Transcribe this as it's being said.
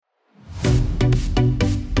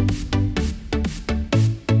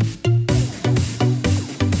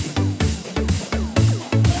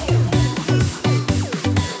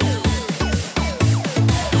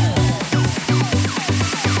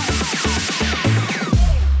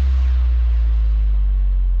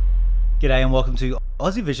G'day and welcome to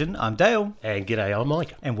Aussie Vision. I'm Dale. And g'day, I'm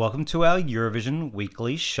Mike. And welcome to our Eurovision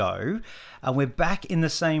weekly show. And we're back in the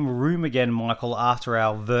same room again, Michael, after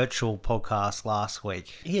our virtual podcast last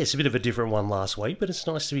week. Yeah, it's a bit of a different one last week, but it's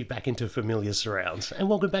nice to be back into familiar surrounds. And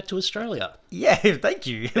welcome back to Australia. Yeah, thank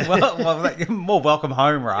you. More welcome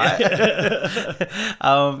home, right?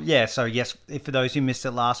 So yes, for those who missed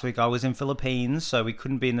it last week, I was in Philippines, so we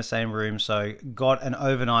couldn't be in the same room. So got an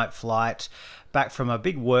overnight flight back from a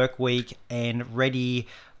big work week and ready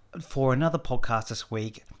for another podcast this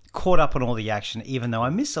week. Caught up on all the action, even though I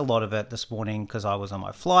missed a lot of it this morning because I was on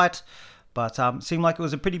my flight. But seemed like it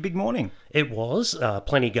was a pretty big morning. It was.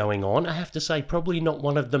 Plenty going on. I have to say, probably not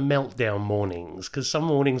one of the meltdown mornings, because some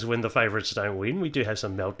mornings when the favourites don't win, we do have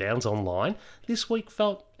some meltdowns online. This week,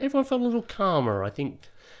 everyone felt a little calmer, I think.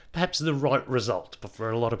 Perhaps the right result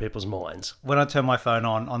for a lot of people's minds. When I turned my phone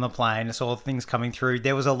on the plane, I saw things coming through.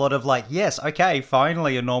 There was a lot of like, yes, okay,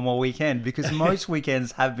 finally a normal weekend, because most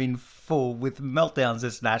weekends have been full with meltdowns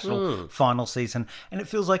this national final season, and it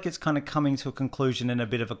feels like it's kind of coming to a conclusion in a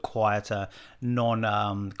bit of a quieter,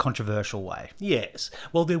 non-controversial way. Yes.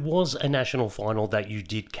 Well, there was a national final that you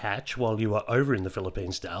did catch while you were over in the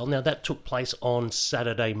Philippines, Dale. Now, that took place on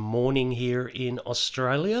Saturday morning here in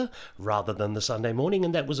Australia, rather than the Sunday morning,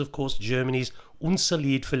 and that was, of course, Germany's Unser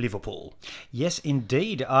Lied für Liverpool. Yes,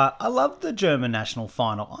 indeed. I love the German national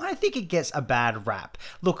final. I think it gets a bad rap.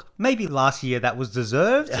 Look, maybe last year that was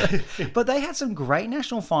deserved, but they had some great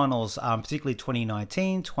national finals, particularly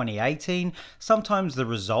 2019, 2018. Sometimes the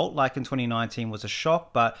result, like in 2019, was a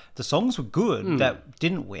shock, but the songs were good that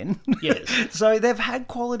didn't win. Yes. So they've had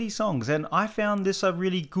quality songs, and I found this a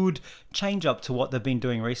really good change-up to what they've been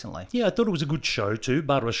doing recently. Yeah, I thought it was a good show too.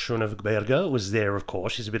 Barbara Schöneberger was there, of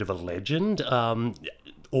course. She's a bit of a legend.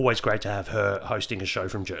 Always great to have her hosting a show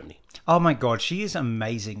from Germany. Oh my God, she is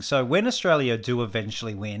amazing. So when Australia do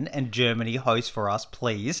eventually win and Germany hosts for us,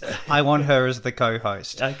 please, I want her as the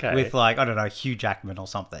co-host. Okay. With like, I don't know, Hugh Jackman or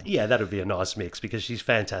something. Yeah, that would be a nice mix because she's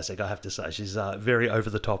fantastic, I have to say. She's very over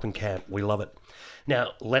the top and camp. We love it.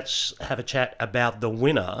 Now, let's have a chat about the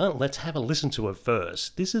winner. Let's have a listen to it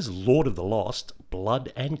first. This is Lord of the Lost,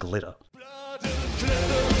 Blood and Glitter. Blood and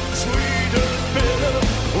glitter, sweet and bitter,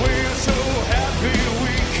 we're so happy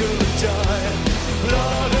we could die.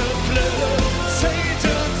 Blood and glitter,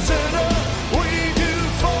 Satan sinner, we do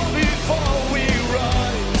fall before we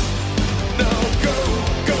rise. Now go,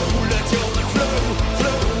 let your flow,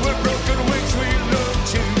 with broken wings we learn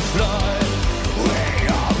to fly. We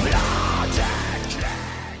are blood and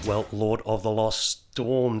glitter. Well, Lord of the Lost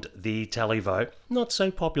stormed the tally vote. Not so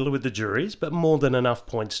popular with the juries, but more than enough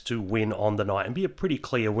points to win on the night and be a pretty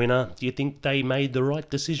clear winner. Do you think they made the right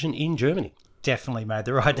decision in Germany? Definitely made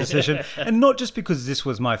the right decision. And not just because this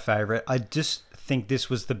was my favourite, I just think this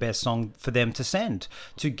was the best song for them to send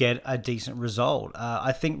to get a decent result.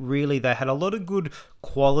 I think really they had a lot of good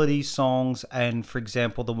quality songs, and for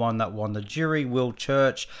example the one that won the jury, Will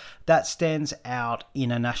Church, that stands out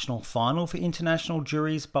in a national final for international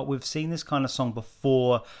juries, but we've seen this kind of song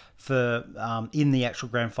before for in the actual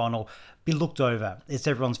grand final be looked over. It's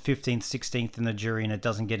everyone's 15th, 16th in the jury and it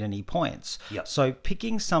doesn't get any points. Yep. So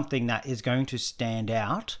picking something that is going to stand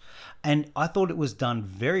out, and I thought it was done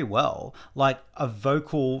very well. Like a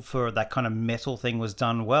vocal for that kind of metal thing was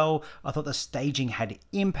done well. I thought the staging had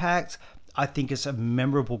impact. I think it's a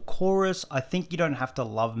memorable chorus. I think you don't have to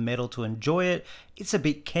love metal to enjoy it. It's a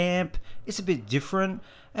bit camp. It's a bit different.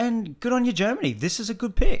 And good on you, Germany. This is a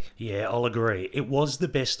good pick. Yeah, I'll agree. It was the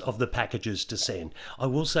best of the packages to send. I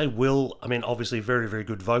will say Will, obviously very, very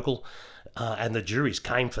good vocal. And the juries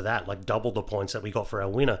came for that, like double the points that we got for our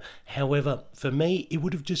winner. However, for me, it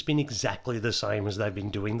would have just been exactly the same as they've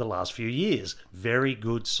been doing the last few years. Very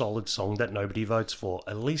good, solid song that nobody votes for.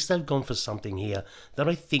 At least they've gone for something here that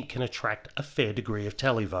I think can attract a fair degree of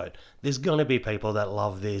tally vote. There's going to be people that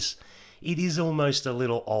love this. It is almost a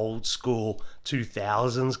little old school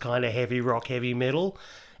 2000s kind of heavy rock, heavy metal.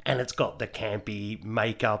 And it's got the campy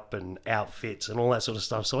makeup and outfits and all that sort of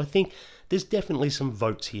stuff. So I think there's definitely some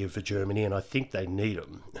votes here for Germany, and I think they need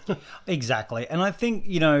them. Exactly. And I think,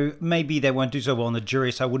 maybe they won't do so well in the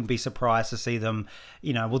jury, so I wouldn't be surprised to see them,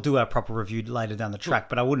 we'll do our proper review later down the track,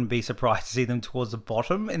 but I wouldn't be surprised to see them towards the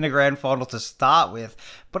bottom in the grand final to start with.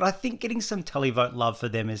 But I think getting some televote love for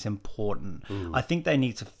them is important. I think they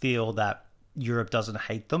need to feel that Europe doesn't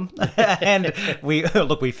hate them. And we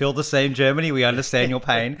feel the same, Germany. We understand your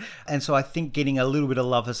pain. And so I think getting a little bit of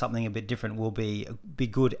love for something a bit different will be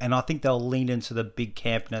good. And I think they'll lean into the big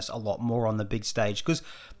campness a lot more on the big stage because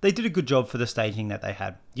they did a good job for the staging that they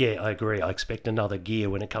had. Yeah, I agree. I expect another gear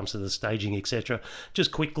when it comes to the staging, etc.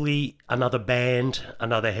 Just quickly, another band,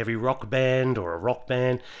 another heavy rock band or a rock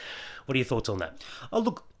band. What are your thoughts on that? Oh,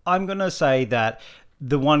 look, I'm going to say that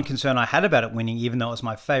the one concern I had about it winning, even though it was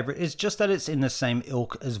my favourite, is just that it's in the same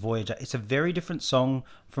ilk as Voyager. It's a very different song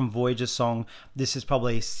from Voyager's song. This is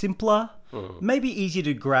probably simpler, maybe easier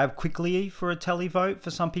to grab quickly for a televote for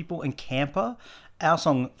some people, and camper. Our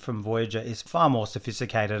song from Voyager is far more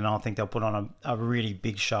sophisticated, and I think they'll put on a really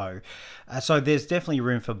big show. So there's definitely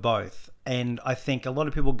room for both. And I think a lot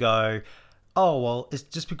of people go, oh, well, it's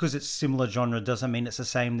just because it's similar genre doesn't mean it's the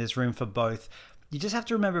same. There's room for both. You just have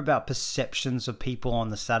to remember about perceptions of people on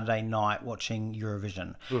the Saturday night watching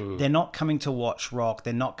Eurovision. They're not coming to watch rock.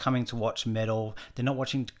 They're not coming to watch metal. They're not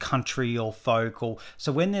watching country or folk.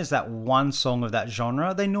 So when there's that one song of that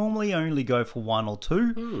genre, they normally only go for one or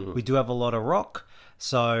two. We do have a lot of rock.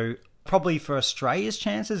 So probably for Australia's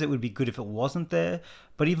chances, it would be good if it wasn't there.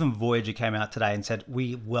 But even Voyager came out today and said,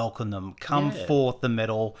 we welcome them. Come forth the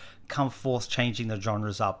metal. Come forth changing the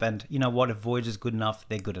genres up. And you know what? If Voyager's good enough,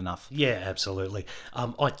 they're good enough. Yeah, absolutely.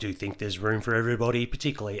 I do think there's room for everybody,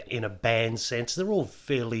 particularly in a band sense. They're all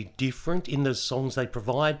fairly different in the songs they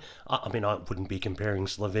provide. I mean, I wouldn't be comparing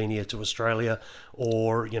Slovenia to Australia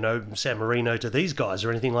or, San Marino to these guys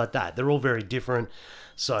or anything like that. They're all very different.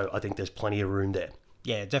 So I think there's plenty of room there.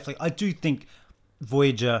 Yeah, definitely. I do think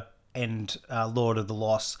Voyager and Lord of the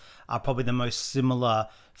Lost are probably the most similar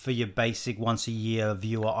for your basic once-a-year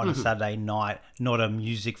viewer on a Saturday night, not a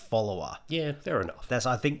music follower. Yeah, fair enough.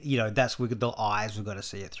 I think, that's with the eyes we've got to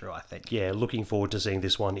see it through, I think. Yeah, looking forward to seeing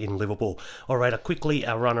this one in Liverpool. All right, quickly,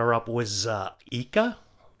 our runner-up was Ika.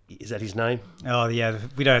 Is that his name? Oh, yeah.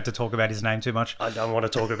 We don't have to talk about his name too much. I don't want to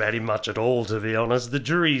talk about him much at all, to be honest. The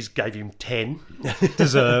juries gave him 10.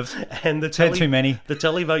 Deserved. And the 10 too many. The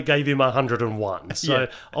televote gave him 101. So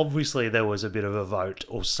obviously there was a bit of a vote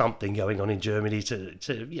or something going on in Germany to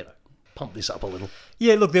pump this up a little.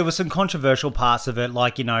 Yeah, look, there were some controversial parts of it.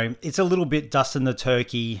 Like, it's a little bit Dustin the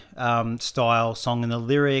Turkey style song in the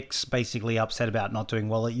lyrics, basically upset about not doing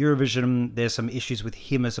well at Eurovision. There's some issues with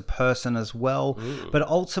him as a person as well. But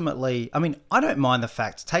ultimately, I mean, I don't mind the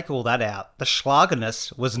fact, take all that out, the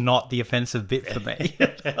schlagerness was not the offensive bit for me.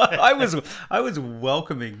 I was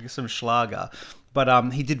welcoming some Schlager.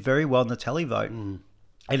 But he did very well in the televote. And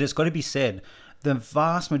it's got to be said, the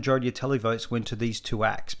vast majority of televotes went to these two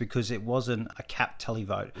acts because it wasn't a capped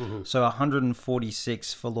televote. So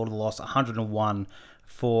 146 for Lord of the Lost, 101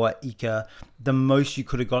 for Ika. The most you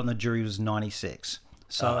could have gotten the jury was 96.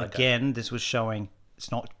 So again, this was showing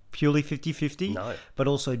it's not purely 50-50, but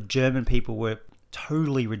also German people were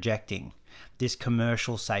totally rejecting this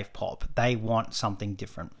commercial safe pop. They want something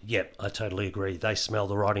different. Yep, I totally agree. They smell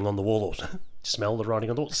the writing on the wall. Or smell the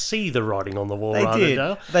writing on the wall? See the writing on the wall. They did.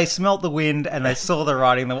 Dale. They smelt the wind and they saw the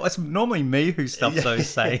writing on the wall. It's normally me who stuffs those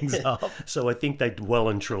sayings up. So I think they well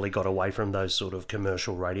and truly got away from those sort of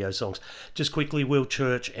commercial radio songs. Just quickly, Will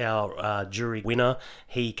Church, our jury winner,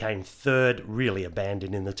 he came third, really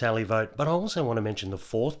abandoned in the tally vote. But I also want to mention the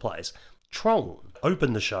fourth place. Trong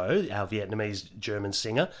opened the show, our Vietnamese German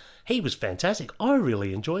singer. He was fantastic. I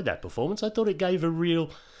really enjoyed that performance. I thought it gave a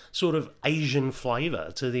real sort of Asian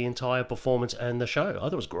flavour to the entire performance and the show. I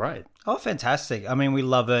thought it was great. Oh, fantastic. I mean, we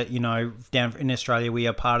love it. Down in Australia, we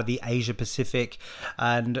are part of the Asia Pacific,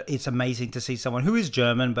 and it's amazing to see someone who is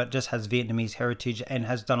German but just has Vietnamese heritage and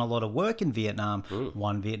has done a lot of work in Vietnam,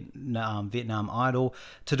 won Vietnam Idol,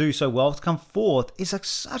 to do so well, to come fourth is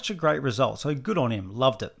such a great result. So good on him.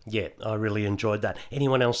 Loved it. Yeah, I really enjoyed that.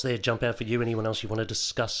 Anyone else there jump out for you? Anyone else you want to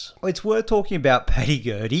discuss? It's worth talking about Paddy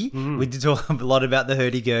Gurdy. We did talk a lot about the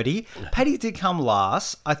hurdy-gurdy. Paddy did come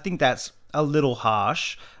last. I think that's a little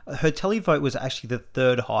harsh. Her televote was actually the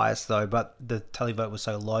third highest, though, but the televote was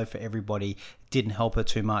so low for everybody, didn't help her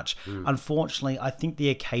too much. Unfortunately, I think the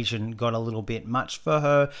occasion got a little bit much for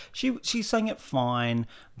her. She sang it fine,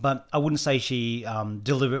 but I wouldn't say she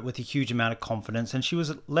delivered it with a huge amount of confidence, and she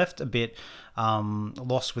was left a bit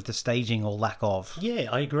lost with the staging or lack of. Yeah,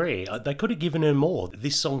 I agree. They could have given her more.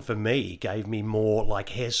 This song for me gave me more like,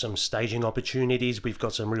 here's some staging opportunities. We've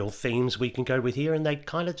got some real themes we can go with here, and they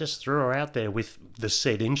kind of just threw her out there with the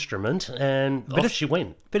said instrument, and off she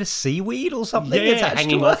went. Bit of seaweed or something? Yeah,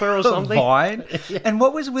 hanging off her or something. Vine. And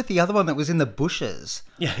what was with the other one that was in the bushes?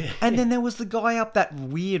 And then there was the guy up that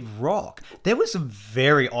weird rock. There were some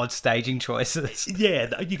very odd staging choices.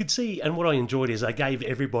 Yeah, you could see, and what I enjoyed is they gave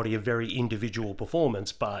everybody a very individual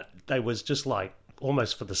performance, but they was just like,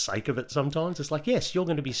 almost for the sake of it sometimes. It's like, yes, you're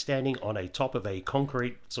going to be standing on a top of a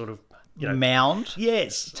concrete sort of, mound?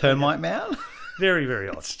 Yes. Termite mound? Very, very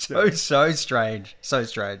odd. So strange. So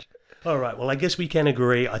strange. All right, well, I guess we can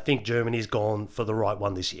agree. I think Germany's gone for the right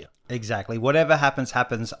one this year. Exactly. Whatever happens.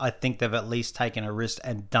 I think they've at least taken a risk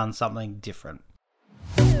and done something different.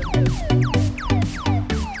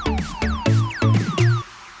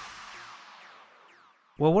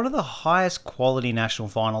 Well, one of the highest quality national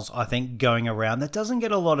finals, I think, going around that doesn't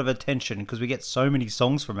get a lot of attention because we get so many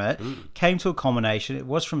songs from it, came to a culmination. It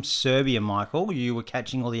was from Serbia, Michael. You were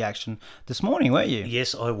catching all the action this morning, weren't you?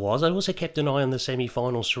 Yes, I was. I also kept an eye on the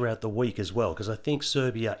semi-finals throughout the week as well, because I think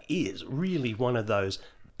Serbia is really one of those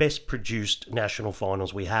best produced national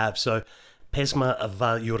finals we have. So, Pesma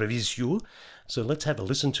va Eurovisiu. So let's have a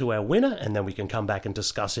listen to our winner, and then we can come back and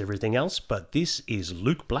discuss everything else. But this is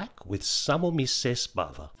Luke Black with Samo mi se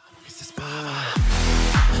spava. I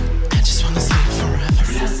just wanna sleep forever.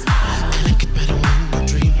 I like it better when I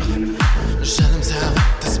dream. Želim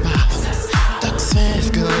zaviti spav, dok sve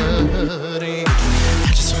izgori. I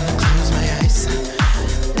just wanna close my eyes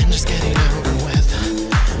and just get it over with.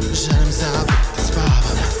 Želim zaviti spav,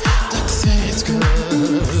 dok sve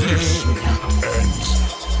izgori.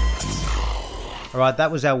 All right,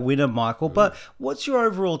 that was our winner, Michael. But what's your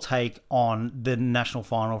overall take on the national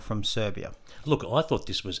final from Serbia? Look, I thought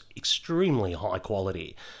this was extremely high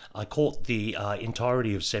quality. I caught the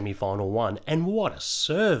entirety of semi-final one, and what a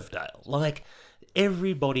serve, Dale. Like,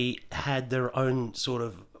 everybody had their own sort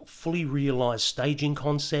of fully realised staging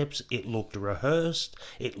concepts. It looked rehearsed,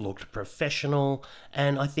 it looked professional,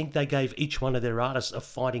 and I think they gave each one of their artists a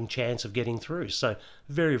fighting chance of getting through. So,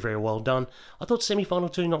 very, very well done. I thought semi-final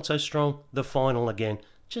 2 not so strong. The final, again,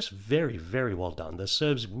 just very, very well done. The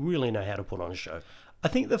Serbs really know how to put on a show. I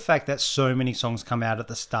think the fact that so many songs come out at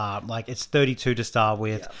the start, like it's 32 to start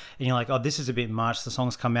with, and you're like, oh, this is a bit much. The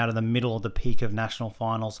songs come out in the middle of the peak of national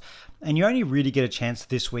finals, and you only really get a chance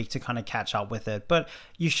this week to kind of catch up with it. But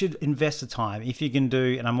you should invest the time. If you can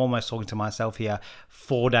do, and I'm almost talking to myself here,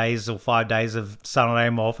 4 days or 5 days of Sunday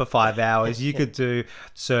Mall for 5 hours, you could do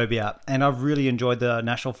Serbia. And I've really enjoyed the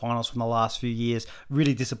national finals from the last few years.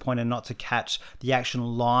 Really disappointed not to catch the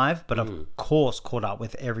action live, but of course caught up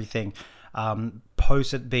with everything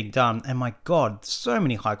post it being done, and my god, so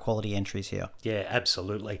many high quality entries here. Yeah,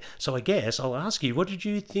 absolutely. So I guess I'll ask you, what did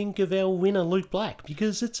you think of our winner, Luke Black?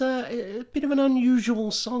 Because it's a bit of an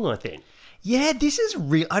unusual song, I think. Yeah, this is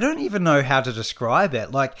real. I don't even know how to describe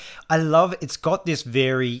it. Like, I love it's got this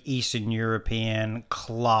very Eastern European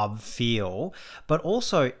club feel, but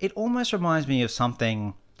also it almost reminds me of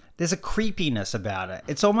something. There's a creepiness about it.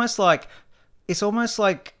 It's almost like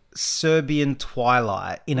Serbian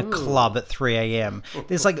Twilight in a club at 3 a.m.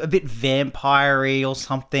 There's like a bit vampire-y or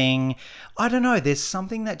something. I don't know. There's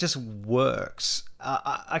something that just works.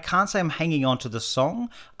 I can't say I'm hanging on to the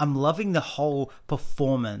song. I'm loving the whole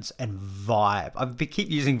performance and vibe. I keep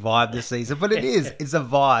using vibe this season, but it is. It's a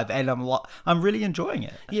vibe, and I'm really enjoying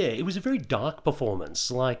it. Yeah, it was a very dark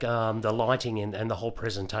performance, like the lighting and the whole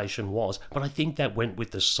presentation was. But I think that went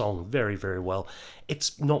with the song very, very well.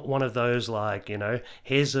 It's not one of those like,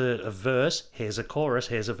 here's a verse, here's a chorus,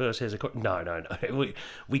 here's a verse, here's a chorus. No.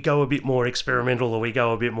 We go a bit more experimental, or we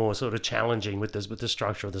go a bit more sort of challenging with the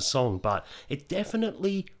structure of the song. But it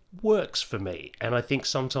definitely works for me. And I think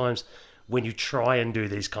sometimes when you try and do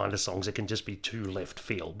these kind of songs, it can just be too left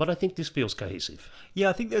field. But I think this feels cohesive. Yeah,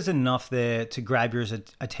 I think there's enough there to grab your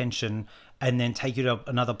attention and then take you to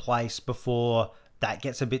another place before that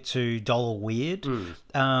gets a bit too dull or weird.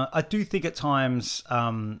 I do think at times,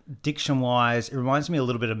 diction-wise, it reminds me a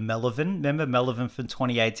little bit of Melvin. Remember Melvin from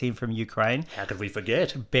 2018 from Ukraine? How could we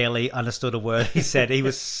forget? Barely understood a word he said. He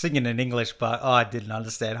was singing in English, but I didn't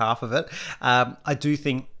understand half of it. I do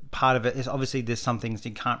think part of it is obviously there's some things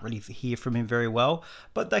you can't really hear from him very well,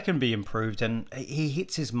 but they can be improved, and he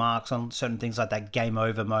hits his marks on certain things like that game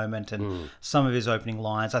over moment, and some of his opening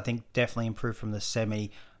lines I think definitely improved from the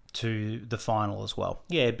semi to the final as well.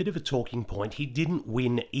 Yeah, a bit of a talking point. He didn't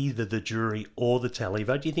win either the jury or the tally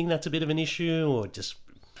vote. Do you think that's a bit of an issue, or just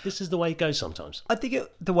this is the way it goes sometimes? I think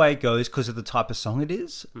the way it goes because of the type of song it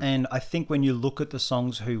is. And I think when you look at the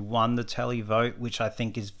songs who won the tally vote, which I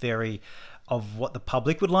think is very of what the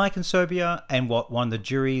public would like in Serbia, and what won the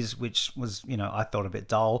juries, which was, I thought a bit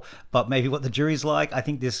dull, but maybe what the juries like, I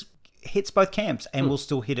think this hits both camps and will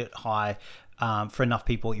still hit it high for enough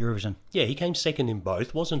people at Eurovision. Yeah, he came second in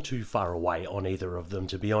both. Wasn't too far away on either of them,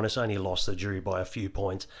 to be honest. Only lost the jury by a few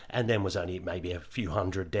points, and then was only maybe a few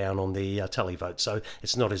hundred down on the televote. So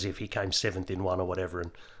it's not as if he came seventh in one or whatever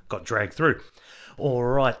and got dragged through. All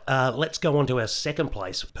right, let's go on to our second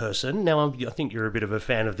place person. Now, I think you're a bit of a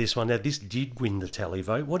fan of this one. Now, this did win the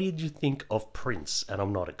televote. What did you think of Prince? And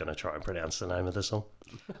I'm not going to try and pronounce the name of the song.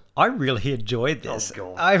 I really enjoyed this.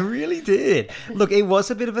 Oh, God. I really did. Look, it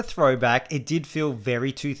was a bit of a throwback. It did feel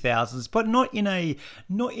very 2000s, but not in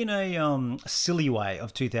a silly way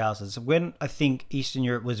of 2000s. When I think Eastern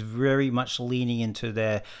Europe was very much leaning into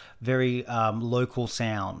their very local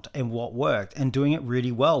sound and what worked, and doing it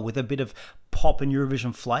really well with a bit of pop and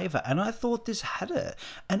Eurovision flavour, and I thought this had it.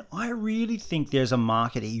 And I really think there's a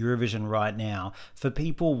market at Eurovision right now for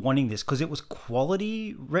people wanting this because it was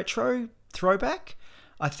quality retro throwback.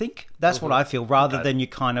 I think that's what I feel, rather than your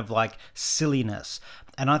kind of like silliness.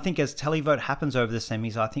 And I think as televote happens over the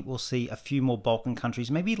semis, I think we'll see a few more Balkan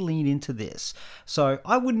countries maybe lean into this. So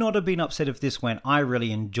I would not have been upset if this went. I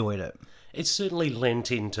really enjoyed it. It certainly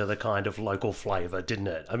lent into the kind of local flavour, didn't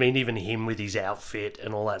it? I mean, even him with his outfit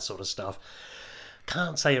and all that sort of stuff.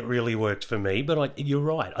 Can't say it really worked for me, but you're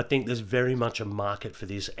right. I think there's very much a market for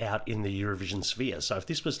this out in the Eurovision sphere. So if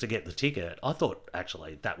this was to get the ticket, I thought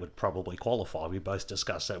actually that would probably qualify. We both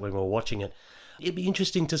discussed that when we were watching it. It'd be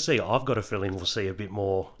interesting to see. I've got a feeling we'll see a bit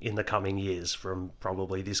more in the coming years from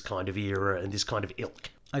probably this kind of era and this kind of ilk.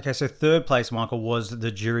 Okay, so third place, Michael, was the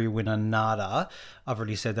jury winner, Nada. I've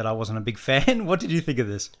already said that I wasn't a big fan. What did you think of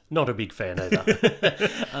this? Not a big fan either.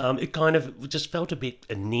 It kind of just felt a bit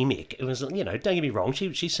anemic. It was, don't get me wrong,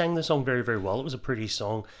 she sang the song very, very well. It was a pretty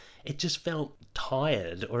song. It just felt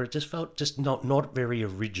tired, or it just felt just not very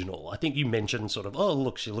original. I think you mentioned sort of, oh,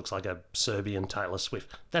 look, she looks like a Serbian Taylor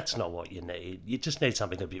Swift. That's not what you need. You just need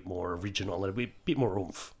something a bit more original and a bit more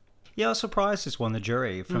oomph. Yeah, I was surprised this won the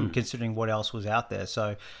jury from considering what else was out there.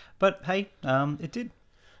 So, but hey, it did.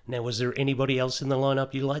 Now, was there anybody else in the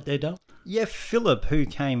lineup you liked there, Dale? Yeah, Philip, who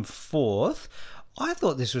came fourth. I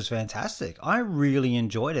thought this was fantastic. I really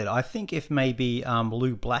enjoyed it. I think if maybe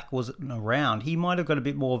Lou Black wasn't around, he might have got a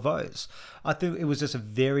bit more votes. I think it was just a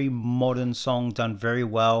very modern song done very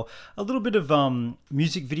well. A little bit of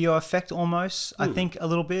music video effect almost, I think, a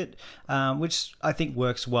little bit, which I think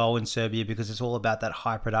works well in Serbia because it's all about that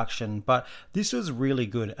high production. But this was really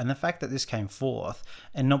good. And the fact that this came fourth,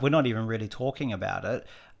 and we're not even really talking about it,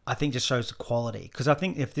 I think just shows the quality. Because I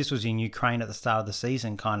think if this was in Ukraine at the start of the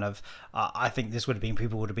season, I think this would have been,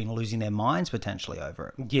 people would have been losing their minds potentially over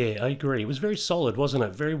it. Yeah, I agree. It was very solid, wasn't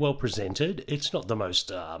it? Very well presented. It's not the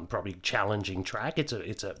most probably challenging track. It's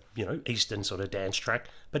a Eastern sort of dance track,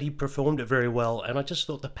 but he performed it very well, and I just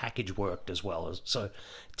thought the package worked as well. So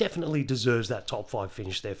definitely deserves that top 5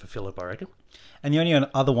 finish there for Philip, I reckon. And the only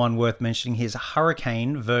other one worth mentioning here is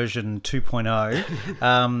Hurricane version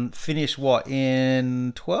 2.0. Finished,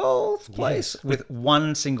 in 12th place with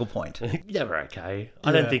one single point. Yeah, we're okay.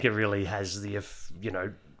 I don't think it really has the,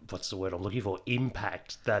 what's the word I'm looking for,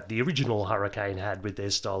 impact that the original Hurricane had with their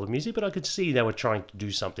style of music, but I could see they were trying to do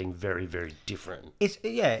something very, very different.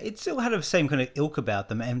 It still had the same kind of ilk about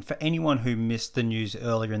them. And for anyone who missed the news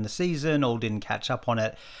earlier in the season or didn't catch up on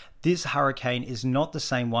it, this Hurricane is not the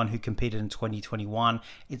same one who competed in 2021.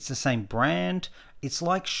 It's the same brand. It's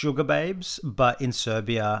like Sugar Babes, but in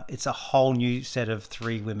Serbia. It's a whole new set of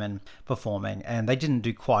 3 women performing, and they didn't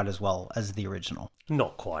do quite as well as the original.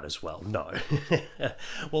 Not quite as well, no.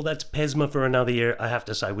 Well, that's Pesma for another year. I have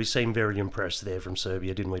to say, we seemed very impressed there from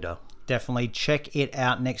Serbia, didn't we, Dale? Definitely check it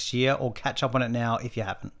out next year, or catch up on it now if you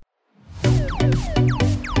haven't.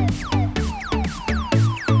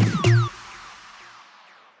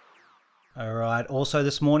 All right. Also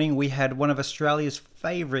this morning we had one of Australia's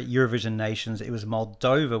favourite Eurovision nations. It was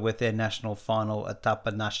Moldova with their national final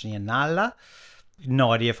Etapa Națională.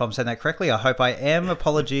 No idea if I'm saying that correctly. I hope I am.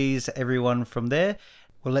 Apologies everyone from there.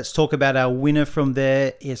 Well, let's talk about our winner from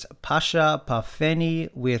there. It's Pasha Parfeni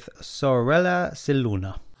with Sorella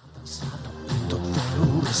Siluna.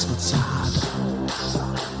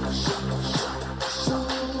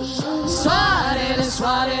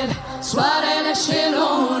 Soarele și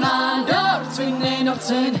luna,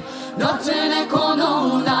 Norține cu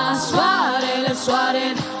luna, soarele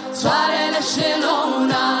și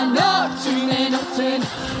luna,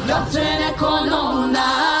 Norține cu luna.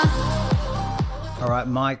 All right,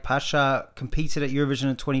 Mike Pasha competed at Eurovision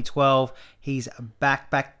in 2012. He's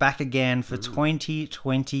back again for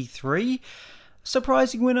 2023.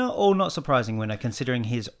 Surprising winner or not surprising winner considering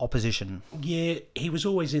his opposition? Yeah, he was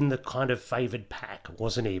always in the kind of favoured pack,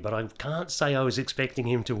 wasn't he? But I can't say I was expecting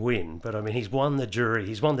him to win. But I mean, he's won the jury,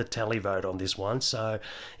 he's won the televote on this one, so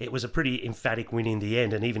it was a pretty emphatic win in the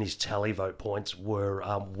end, and even his televote points were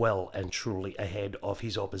well and truly ahead of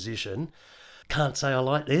his opposition. Can't say I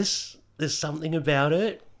like this. There's something about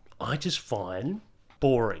it I just find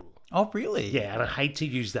boring. Oh, really? Yeah, and I hate to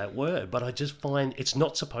use that word, but I just find it's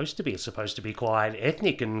not supposed to be. It's supposed to be quite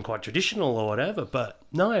ethnic and quite traditional or whatever, but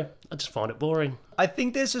no, I just find it boring. I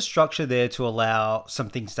think there's a structure there to allow some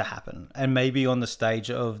things to happen, and maybe on the stage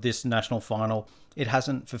of this national final, it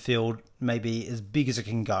hasn't fulfilled maybe as big as it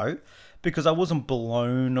can go, because I wasn't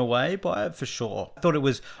blown away by it for sure. I thought it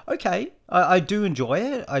was okay. I do enjoy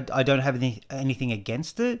it. I don't have anything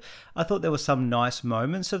against it. I thought there were some nice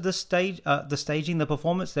moments of the staging, the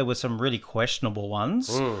performance. There were some really questionable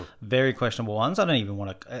ones, very questionable ones. I don't even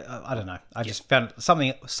want to. I don't know. I just found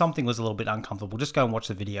something was a little bit uncomfortable. Just go and watch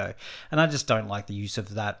the video, and I just don't like the use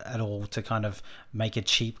of that at all to kind of make a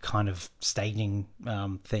cheap kind of staging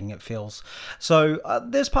thing. It feels so.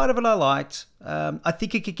 There's part of it I liked. I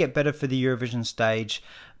think it could get better for the Eurovision stage.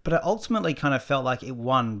 But it ultimately kind of felt like it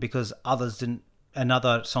won because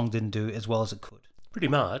another song didn't do as well as it could. Pretty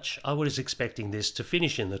much. I was expecting this to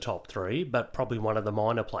finish in the top 3, but probably one of the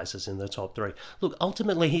minor places in the top 3. Look,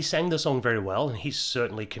 ultimately he sang the song very well, and he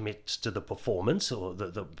certainly commits to the performance, or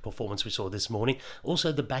the performance we saw this morning.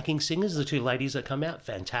 Also, the backing singers, the 2 ladies that come out,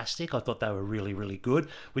 fantastic. I thought they were really, really good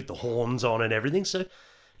with the horns on and everything. So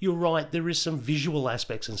you're right, there is some visual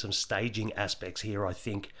aspects and some staging aspects here I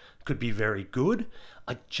think could be very good.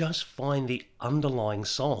 I just find the underlying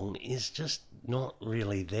song is just not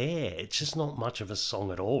really there. It's just not much of a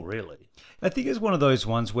song at all, really. I think it's one of those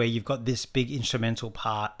ones where you've got this big instrumental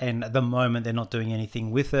part and at the moment they're not doing anything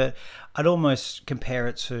with it. I'd almost compare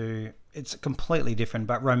it to, it's completely different,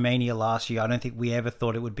 but Romania last year, I don't think we ever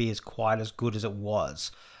thought it would be as quite as good as it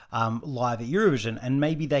was. Live at Eurovision, and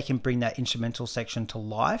maybe they can bring that instrumental section to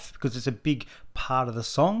life because it's a big part of the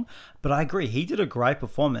song. But I agree, he did a great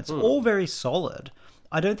performance, all very solid.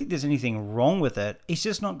 I don't think there's anything wrong with it. It's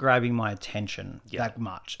just not grabbing my attention that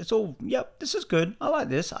much. It's all, this is good. I like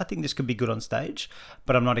this. I think this could be good on stage,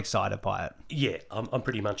 but I'm not excited by it. Yeah, I'm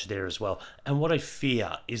pretty much there as well. And what I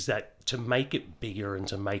fear is that to make it bigger and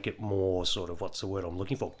to make it more sort of, what's the word I'm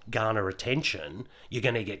looking for, garner attention, you're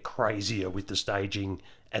going to get crazier with the staging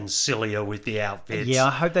and sillier with the outfits. Yeah, I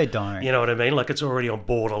hope they don't. You know what I mean? Like, it's already on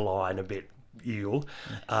borderline a bit ew.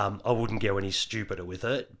 I wouldn't go any stupider with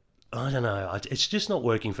it. I don't know. It's just not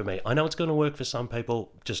working for me. I know it's going to work for some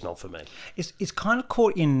people, just not for me. It's kind of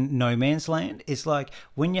caught in no man's land. It's like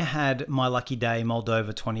when you had My Lucky Day,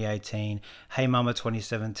 Moldova 2018, Hey Mama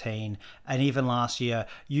 2017, and even last year,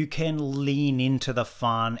 you can lean into the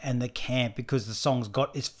fun and the camp because the song's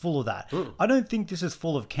it's full of that. I don't think this is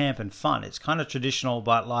full of camp and fun. It's kind of traditional,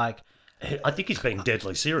 but like... I think he's being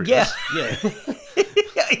deadly serious. Yeah.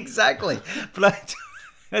 Yeah, exactly. But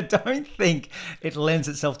I don't think it lends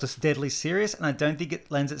itself to deadly serious, and I don't think it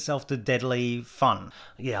lends itself to deadly fun.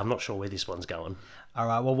 Yeah, I'm not sure where this one's going. All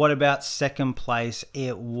right, well, what about second place?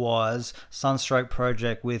 It was Sunstroke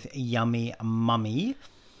Project with Yummy Mummy.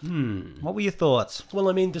 What were your thoughts? Well,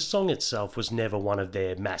 I mean, the song itself was never one of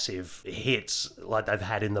their massive hits like they've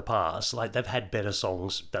had in the past. Like, they've had better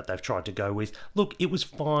songs that they've tried to go with. Look, it was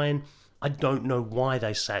fine. I don't know why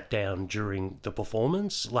they sat down during the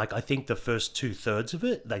performance. Like, I think the first 2/3 of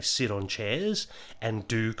it, they sit on chairs and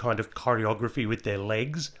do kind of choreography with their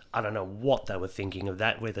legs. I don't know what they were thinking of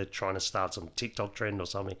that, whether trying to start some TikTok trend or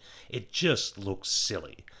something. It just looks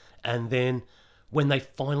silly. And then when they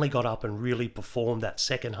finally got up and really performed that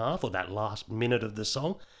second half or that last minute of the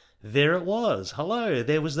song, there it was. Hello,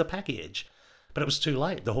 there was the package. But it was too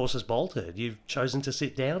late. The horse has bolted. You've chosen to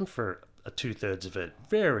sit down for 2/3 of it.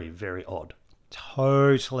 Very, very odd.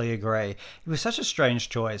 Totally agree. It was such a strange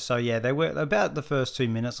choice. So yeah, they were about the first 2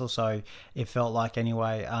 minutes or so, it felt like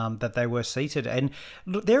anyway, that they were seated. And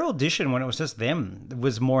look, their audition, when it was just them,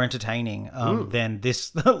 was more entertaining than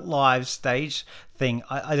this live stage thing.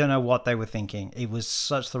 I don't know what they were thinking. It was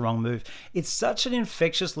such the wrong move. It's such an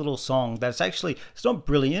infectious little song that's actually, it's not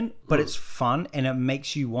brilliant, but it's fun and it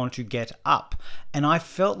makes you want to get up. And I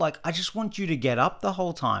felt like I just want you to get up the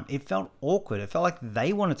whole time. It felt awkward. It felt like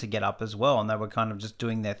they wanted to get up as well and they were kind of just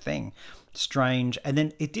doing their thing. Strange. And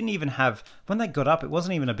then it didn't even have, when they got up, it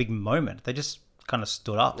wasn't even a big moment. They just kind of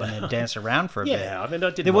stood up and then danced around for a bit. Yeah, I mean, I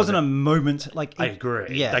didn't. There wasn't a moment like. I agree.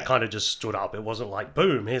 Yeah, they kind of just stood up. It wasn't like,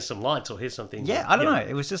 boom, here's some lights or here's something. Yeah, I don't know.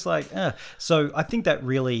 It was just like, so I think that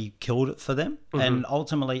really killed it for them. And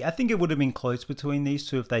ultimately, I think it would have been close between these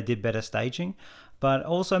two if they did better staging. But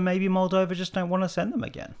also maybe Moldova just don't want to send them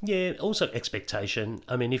again. Yeah, also expectation.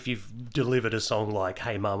 I mean, if you've delivered a song like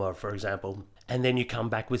Hey Mama, for example, and then you come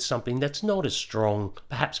back with something that's not as strong,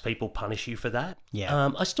 perhaps people punish you for that.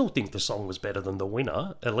 Yeah. I still think the song was better than the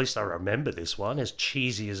winner. At least I remember this one, as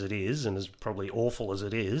cheesy as it is and as probably awful as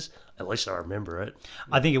it is. At least I remember it.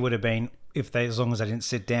 I think it would have been, if they, as long as they didn't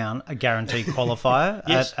sit down, a guaranteed qualifier.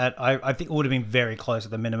 Yes. I think it would have been very close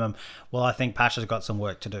at the minimum. Well, I think Pasha's got some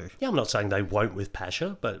work to do. Yeah, I'm not saying they won't with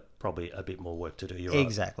Pasha, but probably a bit more work to do. You're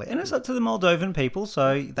exactly. And it's up to the Moldovan people,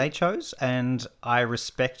 so they chose, and I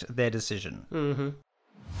respect their decision. Mm-hmm.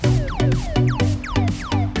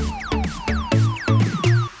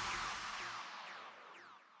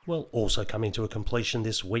 Well, also coming to a completion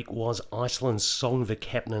this week was Iceland's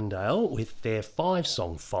Songvakeppnindale with their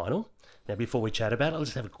 5-song final. Now, before we chat about it,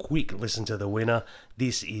 let's have a quick listen to the winner.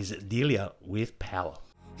 This is Delia with Power.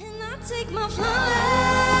 And I take my flowers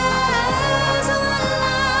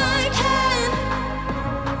like hand.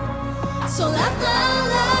 So let the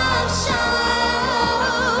love shower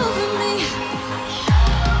over me.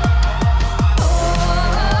 Oh,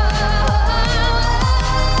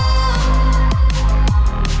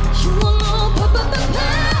 you want more power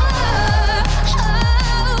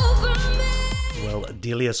over me. Well,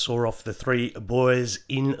 Delia saw off the 3 boys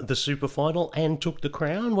in the super final and took the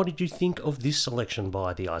crown. What did you think of this selection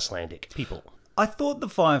by the Icelandic people? I thought the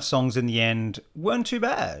 5 songs in the end weren't too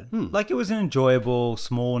bad. Like, it was an enjoyable,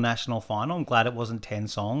 small national final. I'm glad it wasn't 10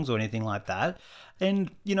 songs or anything like that.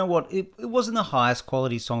 And you know what? It wasn't the highest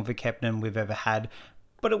quality song for Kepnen we've ever had,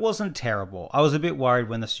 but it wasn't terrible. I was a bit worried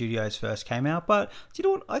when the studios first came out, but do you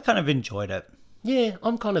know what? I kind of enjoyed it. Yeah,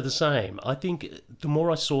 I'm kind of the same. I think the more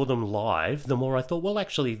I saw them live, the more I thought, well,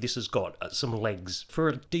 actually, this has got some legs for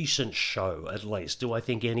a decent show, at least. Do I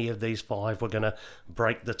think any of these 5 were going to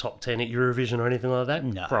break the top 10 at Eurovision or anything like that?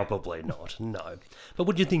 No. Probably not, no. But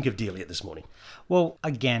what did you think of Delia this morning? Well,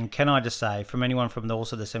 again, can I just say, from anyone from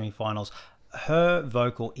also the semi-finals, her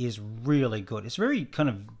vocal is really good. It's very kind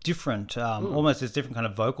of different, almost this different kind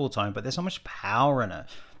of vocal tone, but there's so much power in it.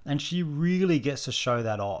 And she really gets to show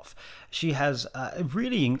that off. She has a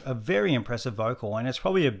very impressive vocal, and it's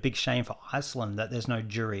probably a big shame for Iceland that there's no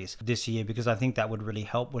juries this year, because I think that would really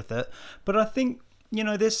help with it. But I think,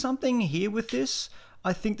 there's something here with this.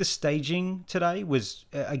 I think the staging today was,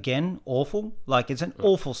 again, awful. Like, it's an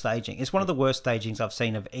awful staging. It's one of the worst stagings I've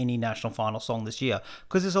seen of any national final song this year,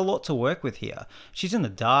 because there's a lot to work with here. She's in the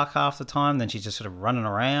dark half the time, then she's just sort of running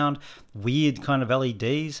around, weird kind of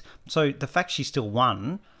LEDs. So the fact she still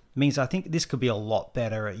won means I think this could be a lot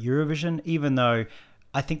better at Eurovision, even though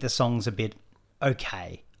I think the song's a bit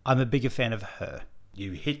okay. I'm a bigger fan of her.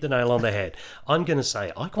 You hit the nail on the head. I'm going to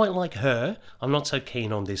say I quite like her. I'm not so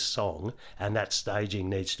keen on this song, and that staging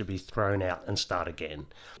needs to be thrown out and start again.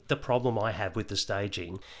 The problem I have with the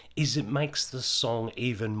staging is it makes the song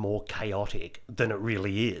even more chaotic than it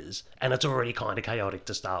really is, and it's already kind of chaotic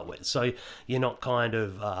to start with. So you're not kind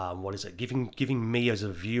of, giving me as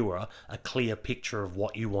a viewer a clear picture of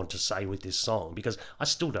what you want to say with this song, because I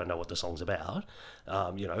still don't know what the song's about.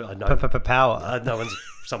 I know Power.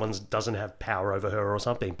 Someone doesn't have power over her or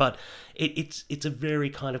something, but it's a very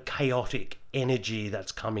kind of chaotic energy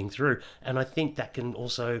that's coming through, and I think that can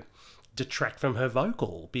also detract from her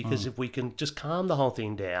vocal, because if we can just calm the whole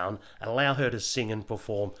thing down and allow her to sing and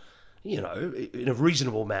perform, in a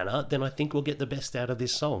reasonable manner, then I think we'll get the best out of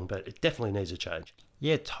this song. But it definitely needs a change.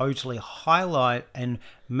 Yeah, totally. Highlight and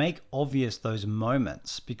make obvious those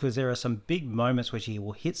moments, because there are some big moments where she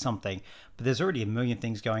will hit something, but there's already a million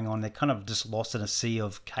things going on. They're kind of just lost in a sea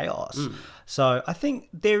of chaos. So I think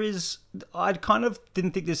I kind of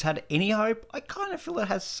didn't think this had any hope. I kind of feel it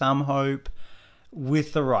has some hope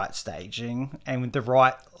with the right staging and with the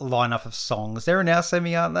right lineup of songs. They're in our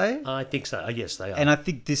semi, aren't they? I think so. Yes, they are. And I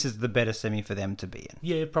think this is the better semi for them to be in.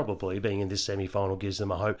 Yeah, probably. Being in this semi-final gives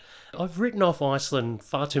them a hope. I've written off Iceland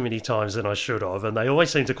far too many times than I should have, and they always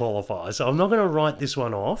seem to qualify. So I'm not going to write this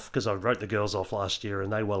one off, because I wrote the girls off last year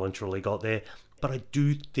and they well and truly got there. But I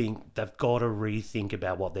do think they've got to rethink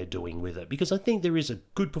about what they're doing with it, because I think there is a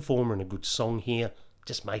good performer and a good song here.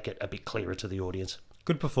 Just make it a bit clearer to the audience.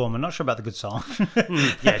 Good performer, not sure about the good song.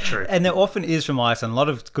 Yeah, true. And there often is from Iceland, a lot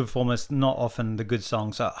of good performers, not often the good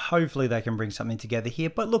song. So hopefully they can bring something together here.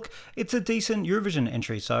 But look, it's a decent Eurovision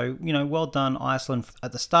entry. So, well done, Iceland.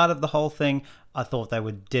 At the start of the whole thing, I thought they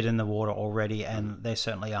were dead in the water already, and they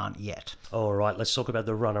certainly aren't yet. All right, let's talk about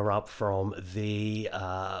the runner-up from the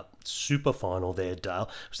super final there, Dale.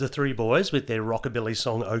 It was the 3 boys with their rockabilly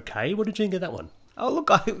song, OK. What did you think of that one? Oh,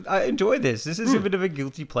 look, I enjoy this. This is a bit of a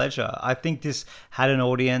guilty pleasure. I think this had an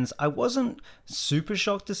audience. I wasn't super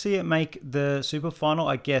shocked to see it make the super final.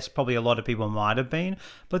 I guess probably a lot of people might have been.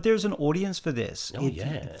 But there's an audience for this.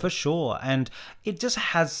 Yeah. For sure. And it just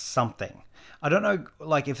has something. I don't know,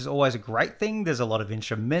 if it's always a great thing. There's a lot of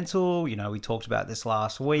instrumental. We talked about this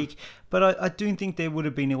last week. But I do think there would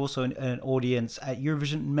have been also an audience at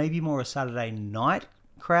Eurovision, maybe more a Saturday night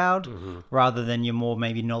crowd rather than your more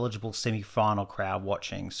maybe knowledgeable semi-final crowd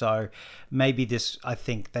watching. So maybe I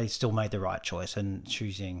think they still made the right choice in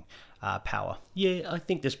choosing Power. Yeah, I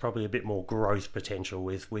think there's probably a bit more growth potential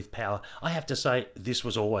with Power. I have to say, this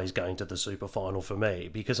was always going to the super final for me,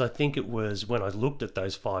 because I think it was, when I looked at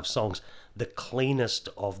those 5 songs, the cleanest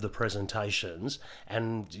of the presentations,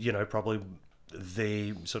 and probably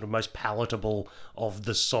the sort of most palatable of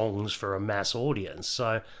the songs for a mass audience.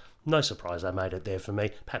 So no surprise they made it there for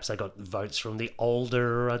me. Perhaps they got votes from the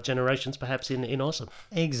older generations, perhaps in Awesome.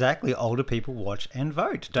 Exactly. Older people watch and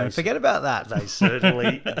vote. Don't forget about that. They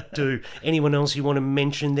certainly do. Anyone else you want to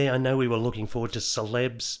mention there? I know we were looking forward to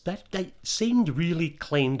celebs. They seemed really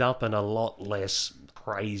cleaned up and a lot less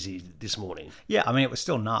crazy this morning. Yeah, I mean, it was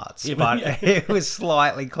still nuts, Yeah, but but- it was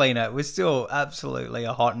slightly cleaner. It was still absolutely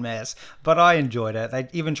a hot mess, but I enjoyed it. They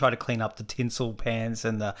even tried to clean up the tinsel pants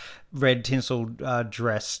and the red tinsel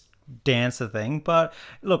dress dancer thing. But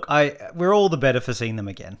look, we're all the better for seeing them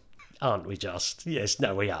again. Aren't we just? Yes,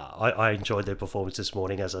 no, we are. I enjoyed their performance this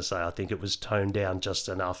morning. As I say, I think it was toned down just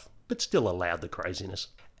enough, but still allowed the craziness.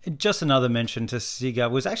 Just another mention to Siga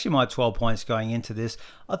was actually my 12 points going into this.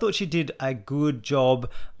 I thought she did a good job,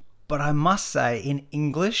 but I must say in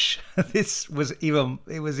English, this was even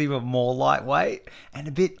more lightweight and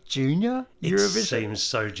a bit junior It Eurovision. seems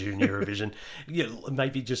so junior Eurovision. Yeah,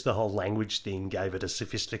 maybe just the whole language thing gave it a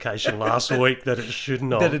sophistication last week that it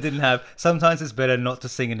shouldn't have. That it didn't have. Sometimes it's better not to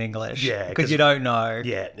sing in English. Yeah, because 'cause- you don't know.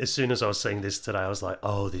 Yeah, as soon as I was seeing this today, I was like,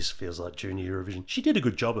 oh, this feels like junior Eurovision. She did a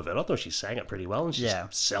good job of it. I thought she sang it pretty well and she Yeah.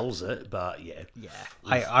 sells it, but yeah. Yeah,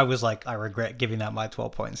 I was like, I regret giving that my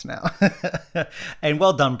 12 points now. And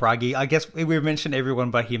well done, Bragi. I guess we mentioned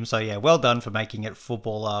everyone but him, so yeah, well done for making it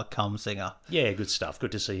footballer cum singer. Yeah, good stuff.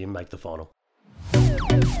 Good to see him make the final.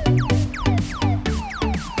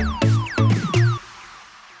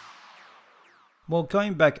 Well,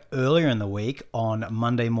 going back earlier in the week on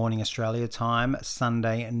Monday morning Australia time,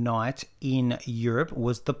 Sunday night in Europe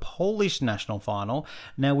was the Polish national final.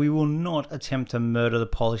 Now, we will not attempt to murder the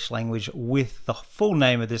Polish language with the full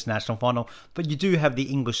name of this national final, but you do have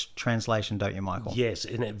the English translation, don't you, Michael? Yes,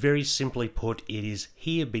 and it, very simply put, it is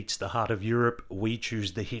Here Beats the Heart of Europe, we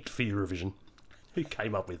choose the hit for Eurovision. Who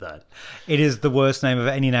came up with that? It is the worst name of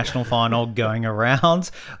any national final going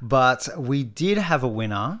around, but we did have a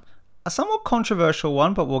winner. A somewhat controversial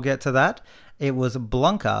one, but we'll get to that. It was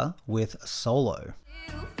Blanca with Solo.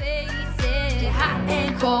 Hot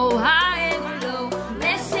and cold, high and low,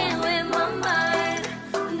 messing with my mind.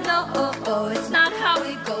 No, it's not how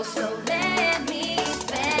it goes, so let me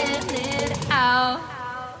spell it out.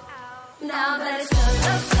 Now that it's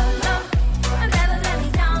solo, I'm never let me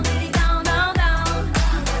down, really down, down, down.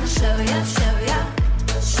 I'm gonna show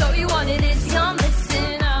you what it is you're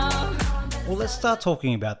missing out. Well, let's start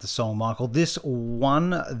talking about the song, Michael. This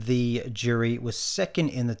won the jury, was second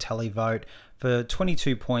in the televote for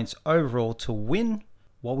 22 points overall to win.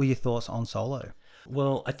 What were your thoughts on Solo?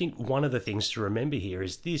 Well, I think one of the things to remember here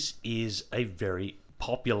is this is a very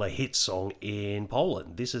popular hit song in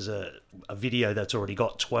Poland. This is a video that's already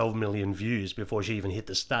got 12 million views before she even hit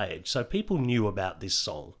the stage. So people knew about this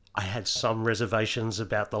song. I had some reservations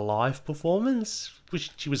about the live performance,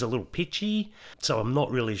 which she was a little pitchy. So I'm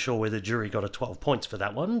not really sure where the jury got a 12 points for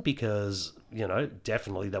that one because, you know,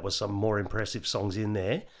 definitely there were some more impressive songs in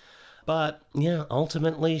there. But, yeah,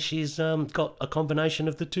 ultimately she's got a combination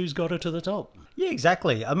of the two's got her to the top. Yeah,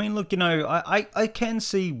 exactly. I mean, look, you know, I can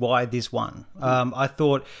see why this won. I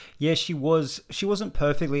thought, yeah, she wasn't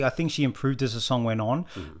perfectly. I think she improved as the song went on,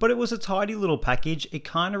 but it was a tidy little package. It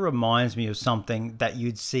kind of reminds me of something that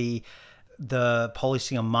you'd see the Polish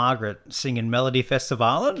singer Margaret sing in Melody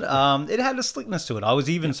Festivalen. It had a slickness to it. I was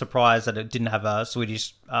even surprised that it didn't have a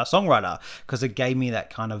Swedish songwriter because it gave me that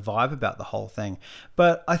kind of vibe about the whole thing.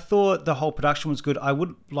 But I thought the whole production was good. I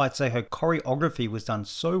would like to say her choreography was done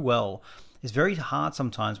so well. It's very hard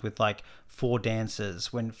sometimes with like 4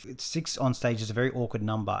 dancers. When 6 on stage is a very awkward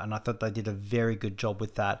number, and I thought they did a very good job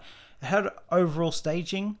with that. It had overall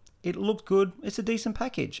staging. It looked good. It's a decent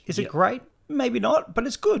package. Is it great? Maybe not, but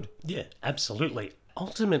it's good. Yeah, absolutely.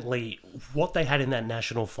 Ultimately, what they had in that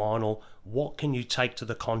national final, what can you take to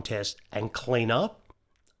the contest and clean up?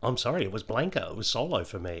 I'm sorry, it was Blanca. It was Solo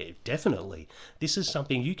for me, definitely. This is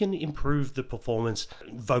something you can improve the performance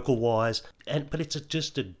vocal-wise, but it's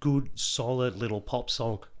just a good, solid little pop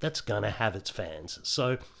song that's going to have its fans.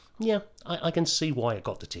 So, yeah, I can see why it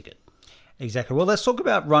got the ticket. Exactly. Well, let's talk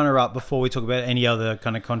about runner-up before we talk about any other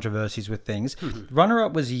kind of controversies with things.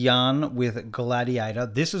 Runner-up was Jan with Gladiator.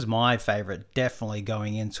 This is my favourite, definitely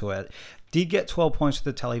going into it. Did get 12 points for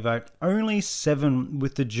the televote, only 7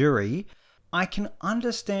 with the jury. I can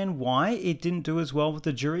understand why it didn't do as well with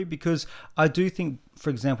the jury because I do think, for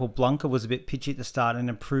example, Blanca was a bit pitchy at the start and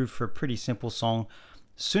improved for a pretty simple song.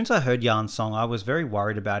 As soon as I heard Jan's song, I was very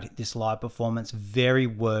worried about this live performance. Very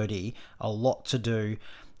wordy, a lot to do.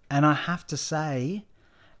 And I have to say,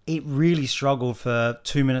 it really struggled for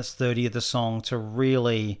 2 minutes 30 of the song to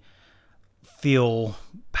really feel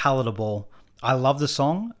palatable. I love the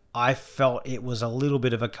song. I felt it was a little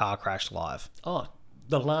bit of a car crash live. Oh,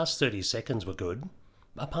 the last 30 seconds were good.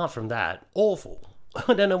 Apart from that, awful.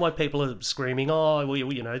 I don't know why people are screaming, oh, well,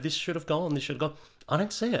 you know, this should have gone, this should have gone. I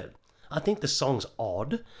don't see it. I think the song's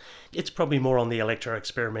odd. It's probably more on the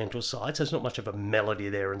electro-experimental side, so there's not much of a melody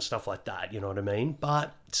there and stuff like that, you know what I mean?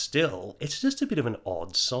 But still, it's just a bit of an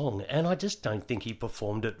odd song, and I just don't think he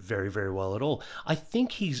performed it very, very well at all. I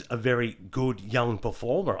think he's a very good young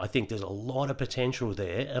performer. I think there's a lot of potential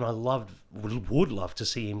there, and I would love to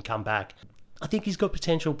see him come back. I think he's got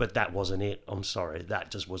potential, but that wasn't it. I'm sorry,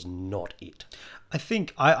 that just was not it. I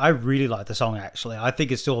think I really like the song, actually. I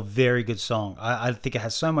think it's still a very good song. I think it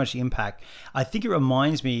has so much impact. I think it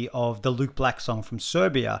reminds me of the Luke Black song from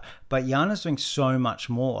Serbia, but Jana's doing so much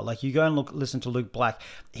more. Like, you go and listen to Luke Black,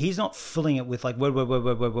 he's not filling it with like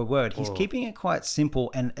word. He's keeping it quite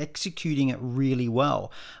simple and executing it really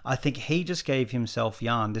well. I think he just gave himself,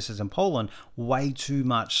 Jan, this is in Poland, way too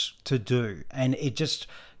much to do. And it just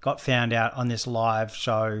got found out on this live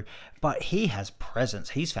show, but he has presence.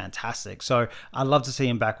 He's fantastic. So I'd love to see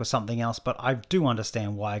him back with something else, but I do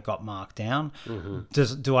understand why it got marked down.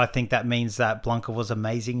 Do I think that means that Blanca was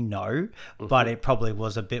amazing? No, but it probably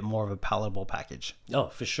was a bit more of a palatable package. Oh,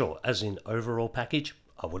 for sure. As in overall package,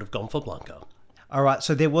 I would have gone for Blanca. All right,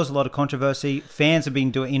 so there was a lot of controversy. Fans have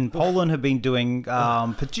been doing, in Poland, have been doing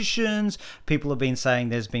petitions. People have been saying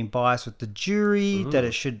there's been bias with the jury, that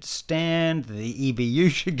it should stand, the EBU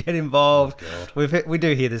should get involved. We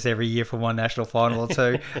do hear this every year from one national final or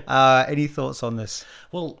two. Any thoughts on this?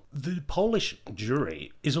 Well, the Polish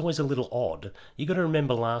jury is always a little odd. You got to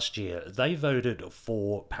remember last year, they voted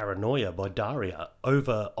for Paranoia by Daria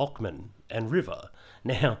over Ochman and River.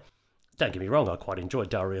 Now, don't get me wrong, I quite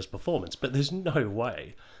enjoyed Daria's performance, but there's no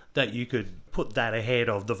way that you could put that ahead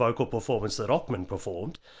of the vocal performance that Ochman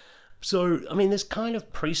performed. So, I mean, there's kind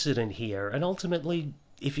of precedent here, and ultimately,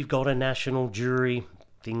 if you've got a national jury,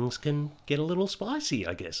 things can get a little spicy,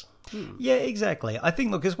 I guess. Yeah, exactly. I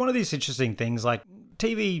think, look, it's one of these interesting things, like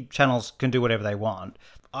TV channels can do whatever they want.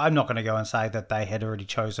 I'm not going to go and say that they had already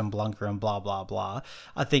chosen Blanca and blah, blah, blah.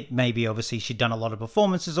 I think maybe, obviously, she'd done a lot of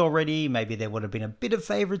performances already. Maybe there would have been a bit of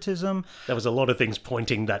favoritism. There was a lot of things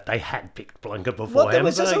pointing that they had picked Blanca before. Well, there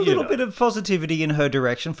was just a little bit of positivity in her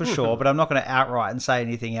direction, for sure, but I'm not going to outright and say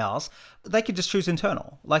anything else. They could just choose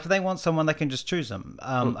internal. Like, if they want someone, they can just choose them.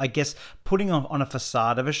 I guess putting on a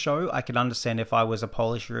facade of a show, I could understand if I was a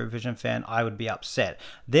Polish Eurovision fan, I would be upset.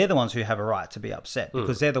 They're the ones who have a right to be upset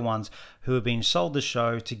because they're the ones who have been sold the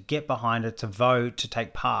show to get behind it, to vote, to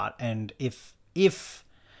take part. And if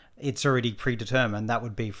it's already predetermined, that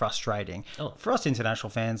would be frustrating. For us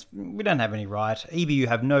international fans, we don't have any right.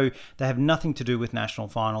 EBU they have nothing to do with national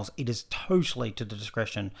finals. It is totally to the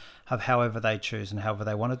discretion of however they choose and however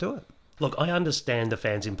they want to do it. Look, I understand the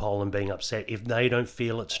fans in Poland being upset if they don't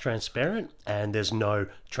feel it's transparent and there's no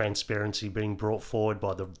transparency being brought forward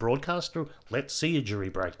by the broadcaster. Let's see a jury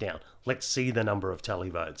breakdown. Let's see the number of tally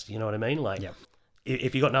votes. You know what I mean? Like,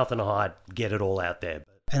 if you got nothing to hide, get it all out there.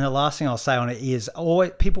 And the last thing I'll say on it is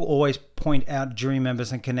people always point out jury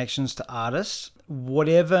members and connections to artists.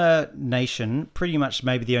 Whatever nation, pretty much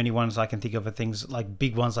maybe the only ones I can think of are things like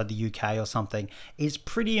big ones like the UK or something. It's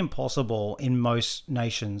pretty impossible in most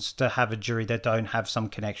nations to have a jury that don't have some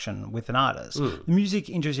connection with an artist. The music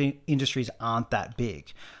industries aren't that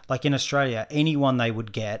big. Like in Australia, anyone they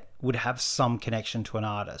would get would have some connection to an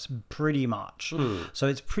artist, pretty much. So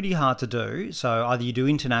it's pretty hard to do. So either you do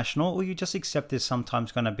international or you just accept there's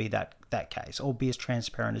sometimes going to be that case, or be as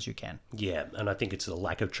transparent as you can. Yeah, and I think it's the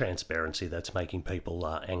lack of transparency that's making people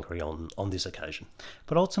angry on this occasion.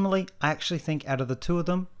 But ultimately, I actually think out of the two of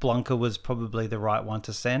them, Blanca was probably the right one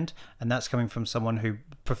to send, and that's coming from someone who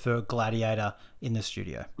preferred Gladiator in the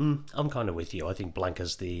studio. I'm kind of with you. I think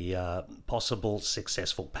Blanca's the possible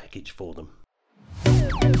successful package for them.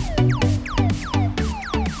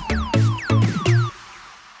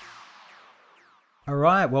 All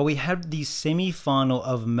right, well, we had the semi-final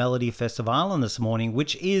of Melody Festival this morning,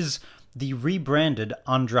 which is the rebranded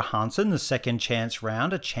Andra Hansen, the second chance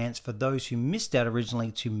round, a chance for those who missed out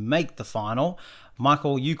originally to make the final.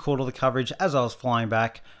 Michael, you caught all the coverage as I was flying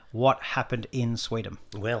back. What happened in Sweden?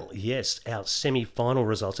 Well, yes, our semi-final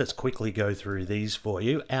results. Let's quickly go through these for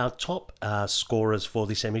you. Our top scorers for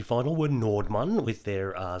the semi-final were Nordman with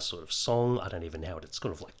their sort of song. I don't even know what it's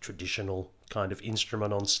kind of like traditional kind of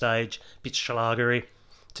instrument on stage. Bit schlagery.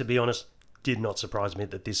 To be honest, did not surprise me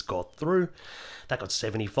that this got through. That got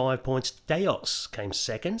 75 points. Deos came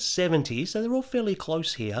second, 70, so they're all fairly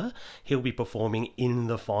close here. He'll be performing in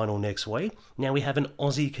the final next week. Now we have an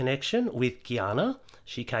Aussie connection with Kiana.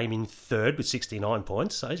 She came in third with 69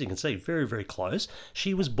 points, so as you can see, very, very close.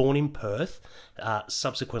 She was born in Perth,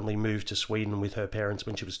 subsequently moved to Sweden with her parents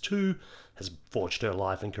when she was 2, has forged her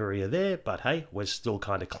life and career there, but hey, we're still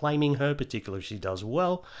kind of claiming her, particularly if she does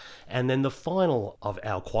well. And then the final of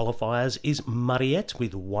our qualifiers is Mariette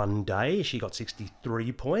with One Day. She got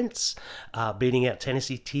 63 points, beating out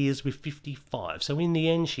Tennessee Tears with 55. So in the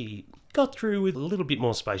end, she got through with a little bit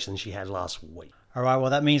more space than she had last week. All right,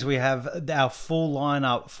 well, that means we have our full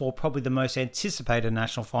lineup for probably the most anticipated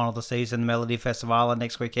national final of the season, Melody Festival,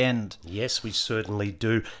 next weekend. Yes, we certainly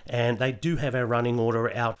do. And they do have our running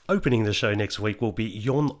order out. Opening the show next week will be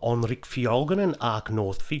Jon Onrik Fjolgen and Ark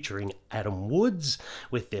North featuring Adam Woods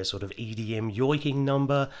with their sort of EDM yoiking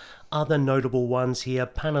number. Other notable ones here,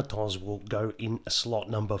 Panatos will go in slot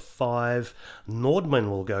number 5, Nordman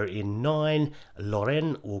will go in 9,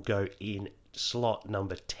 Loren will go in slot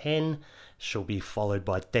number 10. She'll be followed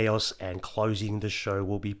by Deos, and closing the show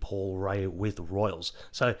will be Paul Ray with Royals.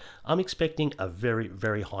 So I'm expecting a very,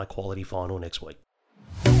 very high quality final next week.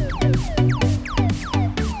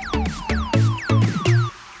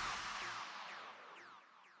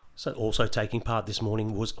 So also taking part this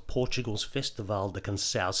morning was Portugal's Festival de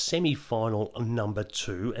Canção semi-final number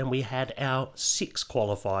 2, and we had our 6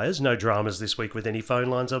 qualifiers. No dramas this week with any phone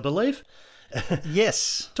lines, I believe.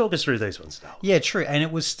 Yes. Talk us through these ones, Dale. Yeah, true. And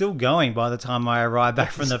it was still going by the time I arrived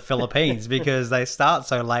back from the Philippines because they start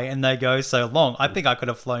so late and they go so long. I think I could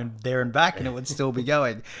have flown there and back and it would still be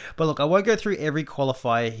going. But look, I won't go through every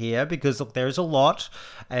qualifier here because, look, there's a lot.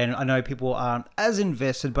 And I know people aren't as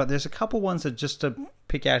invested, but there's a couple ones that just to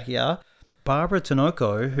pick out here. Barbara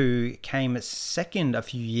Tinoco, who came second a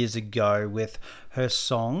few years ago with her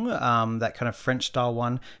song, that kind of French style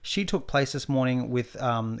one, she took place this morning with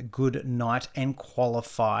Good Night and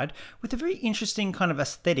qualified with a very interesting kind of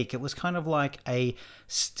aesthetic. It was kind of like a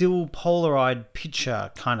still Polaroid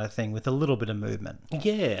picture kind of thing with a little bit of movement.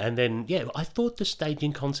 Yeah, and then, I thought the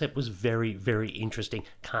staging concept was very, very interesting.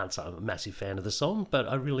 Can't say I'm a massive fan of the song, but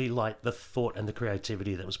I really liked the thought and the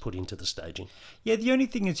creativity that was put into the staging. Yeah, the only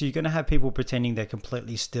thing is you're going to have people pretending they're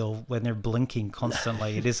completely still when they're blinking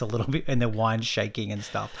constantly. It is a little bit, and their wine's shaking and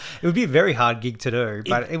stuff. It would be a very hard gig to do,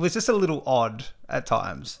 but it was just a little odd at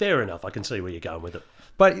times. Fair enough. I can see where you're going with it.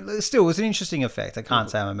 But still, it was an interesting effect. I can't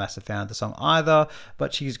say I'm a massive fan of the song either,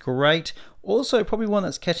 but she's great. Also, probably one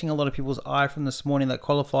that's catching a lot of people's eye from this morning that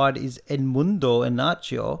qualified is Edmundo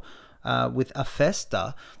Inacio with A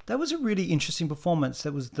Festa. That was a really interesting performance.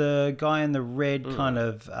 That was the guy in the red kind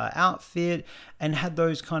of outfit and had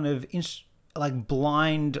those kind of like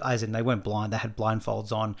blind, as in they weren't blind, they had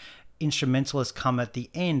blindfolds on, instrumentalists come at the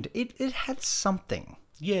end. It had something.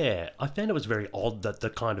 Yeah, I found it was very odd that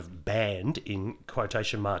the kind of band, in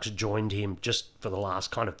quotation marks, joined him just for the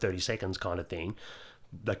last kind of 30 seconds kind of thing.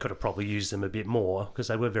 They could have probably used them a bit more because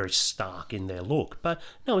they were very stark in their look. But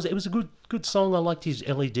no, it was a good song. I liked his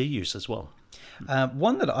LED use as well.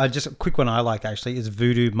 One that a quick one I like actually is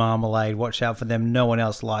Voodoo Marmalade. Watch out for them. No one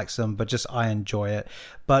else likes them, but just I enjoy it.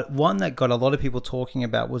 But one that got a lot of people talking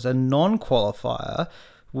about was a non-qualifier,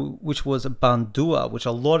 which was Bandua, which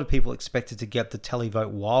a lot of people expected to get the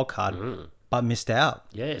televote wildcard, but missed out.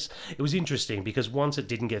 Yes. It was interesting because once it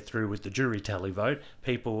didn't get through with the jury televote,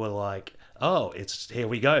 people were like, oh, here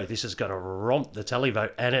we go. This is going to romp the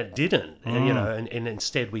televote. And it didn't. And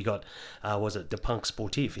instead we got, was it the Punk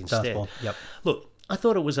Sportif instead? Yep. Look, I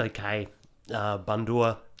thought it was okay.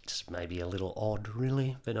 Bandua, just maybe a little odd,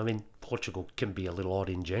 really. But, I mean, Portugal can be a little odd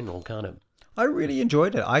in general, can't it? I really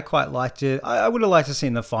enjoyed it. I quite liked it. I would have liked to see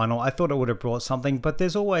in the final. I thought it would have brought something, but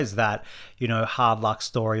there's always that, hard luck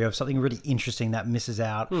story of something really interesting that misses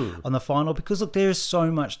out on the final because, look, there's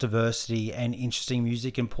so much diversity and interesting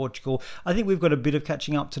music in Portugal. I think we've got a bit of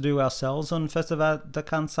catching up to do ourselves on Festival de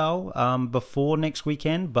Canção before next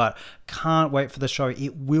weekend, but can't wait for the show.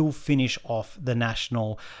 It will finish off the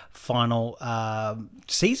national final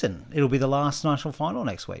season. It'll be the last national final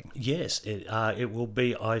next week. Yes, it will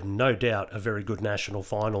be, I've no doubt, a very good national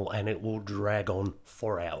final, and it will drag on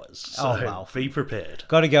 4 hours. So be prepared.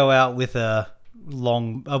 Got to go out with a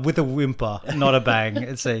whimper, not a bang,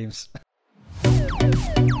 it seems.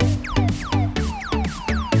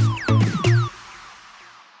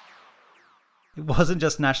 It it wasn't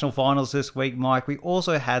just national finals this week, Mike. We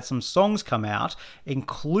also had some songs come out,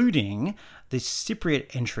 including the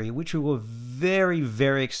Cypriot entry, which we were very,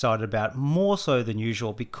 very excited about, more so than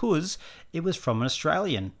usual, because it was from an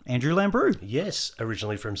Australian, Andrew Lambrou. Yes,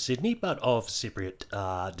 originally from Sydney, but of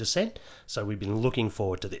Cypriot descent. So we've been looking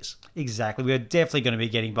forward to this. Exactly. We're definitely going to be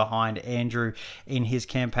getting behind Andrew in his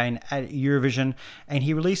campaign at Eurovision. And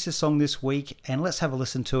he released a song this week, and let's have a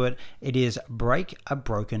listen to it. It is Break a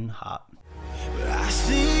Broken Heart. I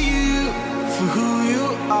see you for who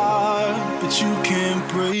you are, but you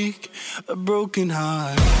can't break a broken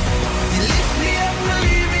heart. You lift me up and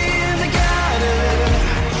leave me in the gutter.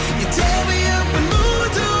 You tear me up and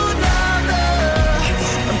move to another.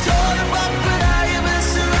 I'm torn apart, but I am a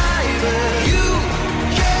survivor.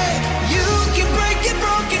 You can break a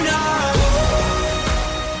broken heart.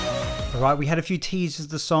 Right, we had a few teasers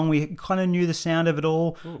of the song. We kind of knew the sound of it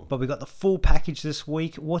all, but we got the full package this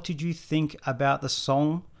week. What did you think about the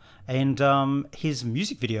song and his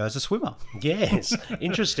music video as a swimmer? Yes,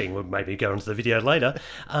 interesting. We'll maybe go into the video later.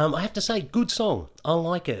 I have to say, good song. I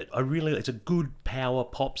like it. It's a good power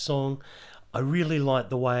pop song. I really like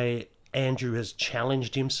the way Andrew has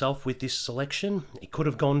challenged himself with this selection. He could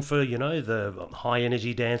have gone for, the high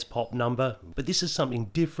energy dance pop number, but this is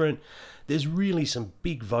something different. There's really some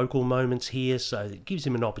big vocal moments here, so it gives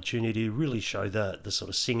him an opportunity to really show the sort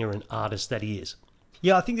of singer and artist that he is.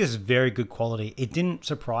 Yeah, I think this is very good quality. It didn't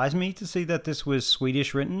surprise me to see that this was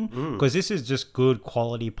Swedish written, because this is just good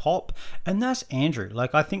quality pop, and that's Andrew.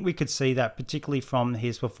 Like, I think we could see that particularly from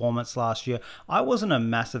his performance last year. I wasn't a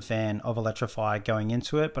massive fan of Electrify going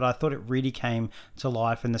into it, but I thought it really came to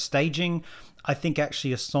life in the staging. I think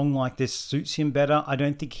actually a song like this suits him better. I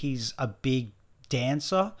don't think he's a big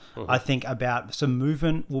dancer. I think about some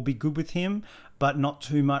movement will be good with him, but not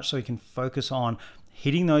too much, so he can focus on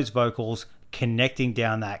hitting those vocals, connecting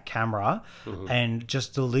down that camera, and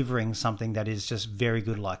just delivering something that is just very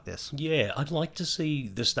good like this. Yeah, I'd like to see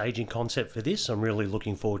the staging concept for this. I'm really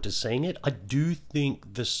looking forward to seeing it. I do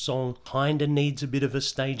think the song kind of needs a bit of a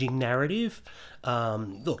staging narrative.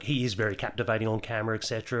 Look, he is very captivating on camera,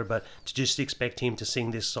 etc., but to just expect him to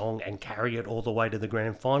sing this song and carry it all the way to the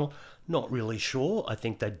grand final, not really sure. I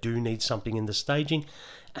think they do need something in the staging,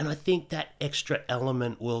 and I think that extra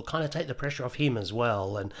element will kind of take the pressure off him as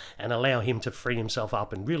well, and allow him to free himself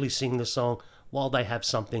up and really sing the song while they have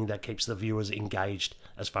something that keeps the viewers engaged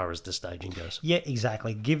as far as the staging goes. Yeah,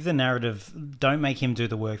 exactly. Give the narrative, don't make him do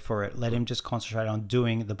the work for it. Let him just concentrate on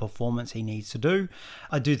doing the performance he needs to do.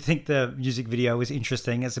 I do think the music video is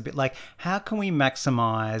interesting. It's a bit like, how can we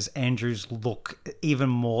maximize Andrew's look even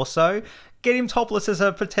more so? Get him topless as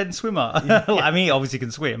a pretend swimmer. I mean, he obviously can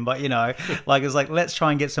swim, but it's like, let's try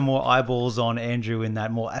and get some more eyeballs on Andrew in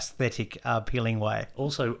that more aesthetic, appealing way.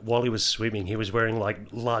 Also, while he was swimming, he was wearing like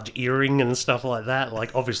large earring and stuff like that.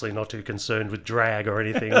 Like, obviously not too concerned with drag or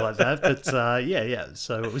anything like that. But yeah.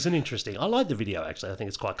 So it was an interesting. I like the video actually. I think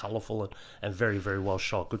it's quite colourful and very, very well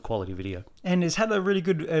shot. Good quality video. And it's had a really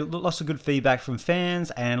good, lots of good feedback from fans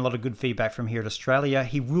and a lot of good feedback from here at Australia.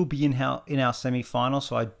 He will be in our semi-final,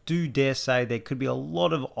 so I do dare say there could be a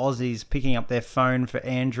lot of Aussies picking up their phone for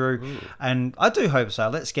Andrew, and I do hope so.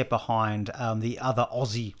 Let's get behind the other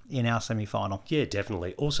Aussie in our semi-final. Yeah,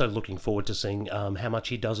 definitely. Also looking forward to seeing how much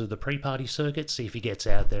he does of the pre-party circuit, see if he gets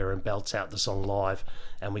out there and belts out the song live,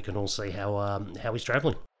 and we can all see how he's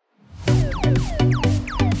travelling.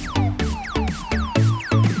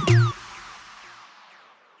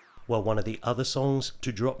 Well, one of the other songs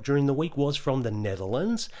to drop during the week was from the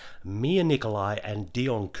Netherlands, Mia Nicolai and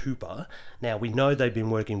Dion Cooper. Now, we know they've been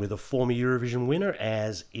working with a former Eurovision winner,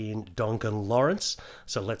 as in Duncan Lawrence,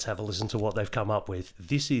 so let's have a listen to what they've come up with.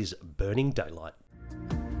 This is Burning Daylight.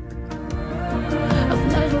 I've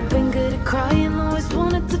never been good at crying, always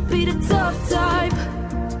wanted to be the tough type.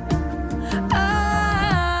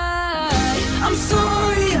 I'm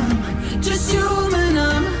sorry, I'm just human,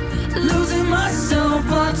 I'm losing myself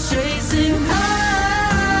while chasing highs.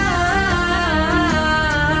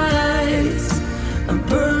 I'm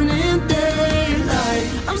burning daylight,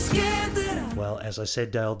 I'm scared that Well, as I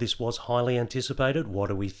said, Dale, this was highly anticipated. What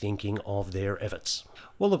are we thinking of their efforts?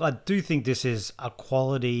 Well, look, I do think this is a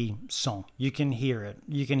quality song. You can hear it.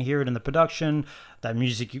 You can hear it in the production. That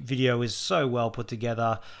music video is so well put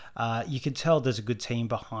together. You can tell there's a good team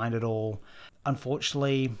behind it all.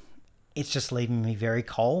 Unfortunately, it's just leaving me very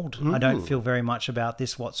cold. I don't feel very much about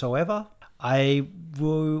this whatsoever. I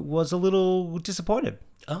was a little disappointed.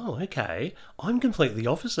 Oh, okay. I'm completely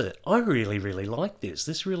opposite. I really, really like this.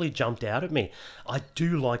 This really jumped out at me. I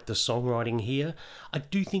do like the songwriting here. I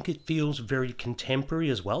do think it feels very contemporary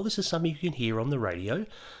as well. This is something you can hear on the radio.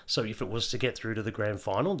 So if it was to get through to the grand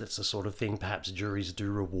final, that's the sort of thing perhaps juries do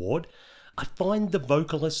reward. I find the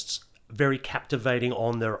vocalists very captivating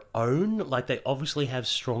on their own. Like, they obviously have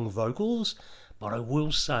strong vocals, but I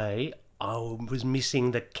will say I was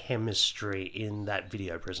missing the chemistry in that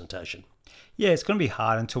video presentation. Yeah, it's going to be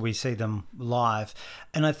hard until we see them live.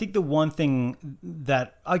 And I think the one thing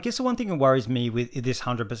that worries me with this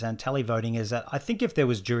 100% televoting is that I think if there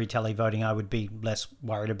was jury televoting, I would be less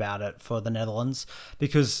worried about it for the Netherlands,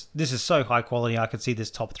 because this is so high quality. I could see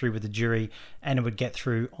this top 3 with the jury and it would get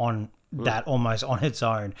through on that almost on its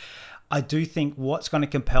own. I do think what's going to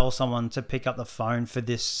compel someone to pick up the phone for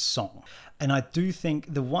this song. And I do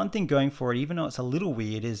think the one thing going for it, even though it's a little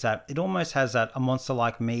weird, is that it almost has that A Monster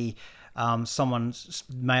Like Me.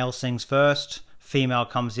 Male sings first, female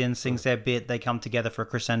comes in, sings their bit, they come together for a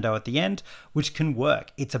crescendo at the end, which can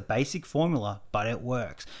work. It's a basic formula, but it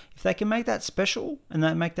works. If they can make that special and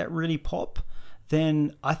they make that really pop,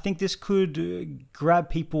 then I think this could grab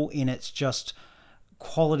people in its just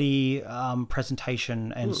quality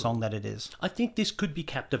presentation and song that it is. I think this could be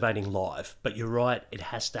captivating live, but you're right, it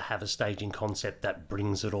has to have a staging concept that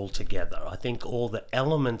brings it all together. I think all the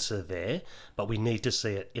elements are there, but we need to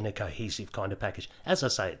see it in a cohesive kind of package. As I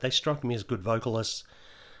say, they struck me as good vocalists.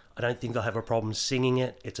 I don't think they'll have a problem singing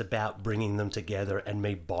it. It's about bringing them together and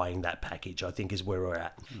me buying that package, I think, is where we're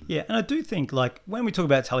at. Yeah, and I do think, like, when we talk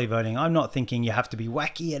about televoting, I'm not thinking you have to be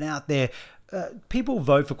wacky and out there. People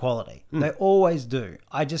vote for quality. They always do.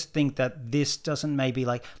 I just think that this doesn't maybe,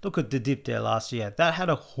 like, look at the Dip there last year. That had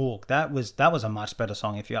a hook. That was a much better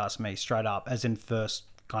song, if you ask me, straight up, as in first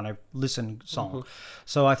kind of listen song.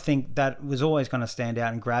 So I think that was always going to stand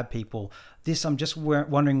out and grab people. This, I'm just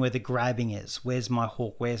wondering where the grabbing is. Where's my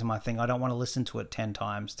hook? Where's my thing? I don't want to listen to it 10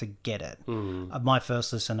 times to get it. My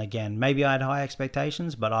first listen, again, maybe I had high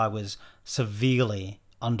expectations, but I was severely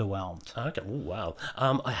underwhelmed. Okay, oh, wow.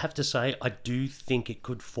 I have to say, I do think it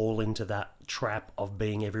could fall into that trap of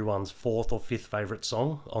being everyone's 4th or 5th favourite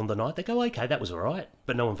song on the night. They go, okay, that was all right,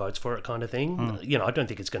 but no one votes for it kind of thing. You know, I don't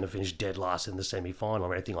think it's going to finish dead last in the semi-final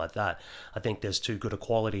or anything like that. I think there's too good a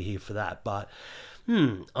quality here for that, but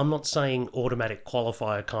I'm not saying automatic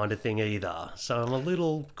qualifier kind of thing either. So I'm a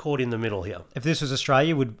little caught in the middle here. If this was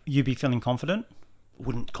Australia, would you be feeling confident?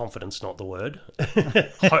 Wouldn't confidence not the word.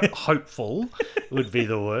 Hopeful would be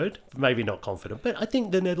the word. Maybe not confident. But I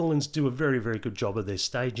think the Netherlands do a very, very good job of their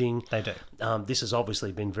staging. They do. This has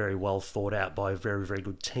obviously been very well thought out by a very, very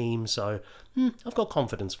good team. So I've got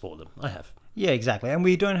confidence for them. I have. Yeah, exactly. And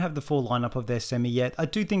we don't have the full lineup of their semi yet. I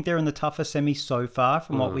do think they're in the tougher semi so far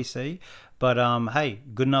from what we see. But hey,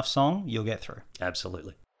 good enough song, you'll get through.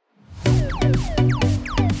 Absolutely.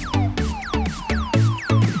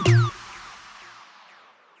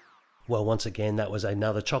 Well, once again, that was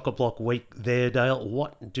another Chock-a-Block week there, Dale.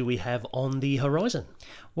 What do we have on the horizon?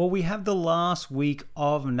 Well, we have the last week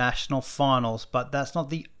of national finals, but that's not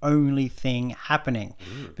the only thing happening.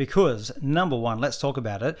 Because, number one, let's talk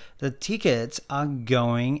about it. The tickets are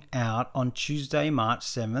going out on Tuesday, March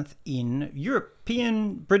 7th in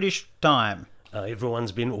European British time.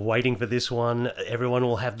 Everyone's been waiting for this one. Everyone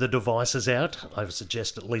will have the devices out. I would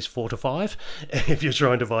suggest at least 4 to 5 if you're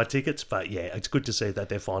trying to buy tickets. But yeah, it's good to see that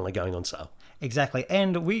they're finally going on sale. Exactly.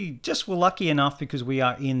 And we just were lucky enough because we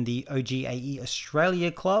are in the OGAE Australia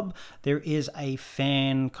Club. There is a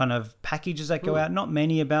fan kind of packages that go out. Not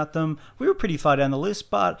many about them. We were pretty far down the list,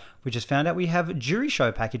 but we just found out we have jury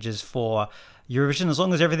show packages for Eurovision, as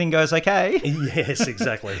long as everything goes okay. Yes,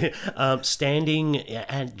 exactly. Standing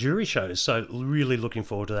and jury shows. So really looking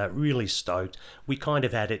forward to that. Really stoked. We kind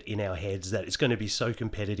of had it in our heads that it's going to be so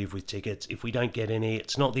competitive with tickets. If we don't get any,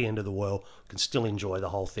 it's not the end of the world. We can still enjoy the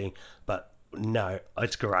whole thing. But no,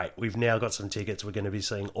 it's great. We've now got some tickets. We're going to be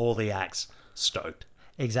seeing all the acts. Stoked.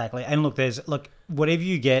 Exactly. And look, whatever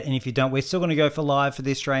you get, and if you don't, we're still going to go for live for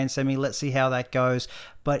the Australian semi. Let's see how that goes.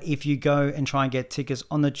 But if you go and try and get tickets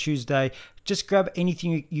on the Tuesday, just grab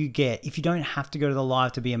anything you get. If you don't have to go to the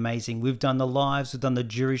live to be amazing. We've done the lives, we've done the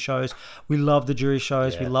jury shows. We love the jury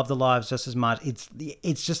shows. Yeah. We love the lives just as much.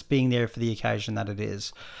 It's just being there for the occasion that it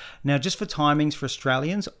is. Now, just for timings for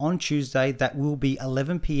Australians, on Tuesday, that will be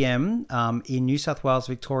 11 p.m. In New South Wales,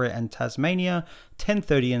 Victoria and Tasmania,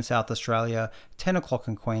 10:30 in South Australia, 10 o'clock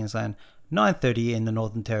in Queensland, 9:30 in the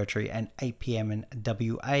Northern Territory, and 8 p.m. in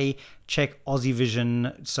WA. Check Aussie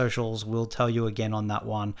Vision socials. We'll tell you again on that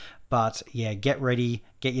one. But yeah, get ready.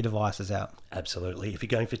 Get your devices out. Absolutely. If you're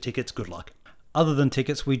going for tickets, good luck. Other than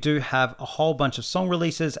tickets, we do have a whole bunch of song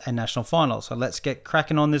releases and national finals. So let's get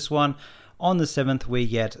cracking on this one. On the 7th, we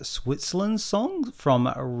get Switzerland's song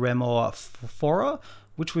from Remo Fora,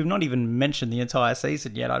 which we've not even mentioned the entire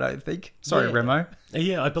season yet, I don't think. Sorry, Yeah. Remo.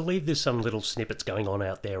 Yeah, I believe there's some little snippets going on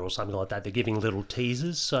out there or something like that. They're giving little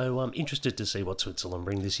teasers, so I'm interested to see what Switzerland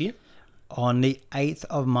bring this year. On the 8th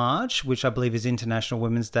of March, which I believe is International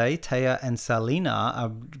Women's Day, Taya and Salina are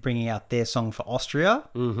bringing out their song for Austria.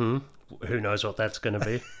 Who knows what that's going to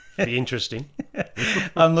be? Be interesting.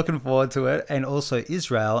 I'm looking forward to it. And also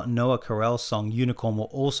Israel, Noah Carell's song Unicorn will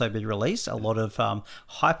also be released. A lot of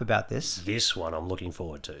hype about this. This one I'm looking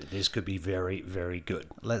forward to. This could be very, very good.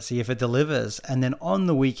 Let's see if it delivers. And then on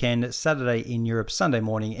the weekend, Saturday in Europe, Sunday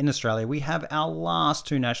morning in Australia, we have our last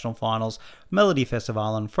two national finals, Melody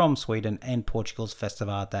Festivalen from Sweden and Portugal's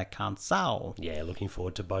Festival da Canção. Yeah, looking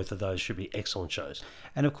forward to both of those. Should be excellent shows.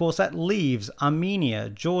 And of course, that leaves Armenia,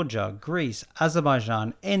 Georgia, Greece,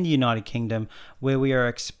 Azerbaijan, and the United Kingdom, where we are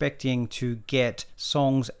expecting to get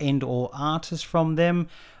songs and or artists from them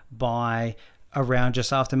by around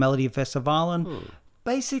just after Melody Festivalen.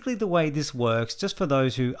 Basically, the way this works, just for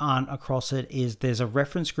those who aren't across it, is there's a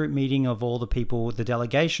reference group meeting of all the people, the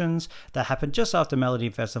delegations, that happen just after Melody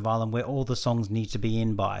Festivalen, where all the songs need to be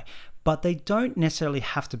in by. But they don't necessarily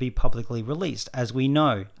have to be publicly released. As we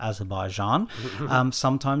know, Azerbaijan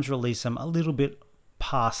sometimes release them a little bit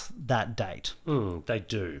past that date. They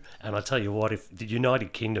do. And I tell you what, if the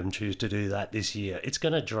United Kingdom choose to do that this year, it's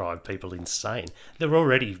going to drive people insane. They're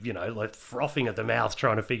already, like frothing at the mouth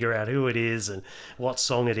trying to figure out who it is and what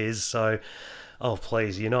song it is. So, oh,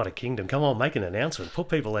 please, United Kingdom, come on, make an announcement. Put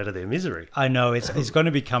people out of their misery. I know, it's going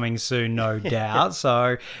to be coming soon, no doubt.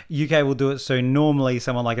 So UK will do it soon. Normally,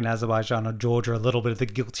 someone like an Azerbaijan or Georgia, a little bit of the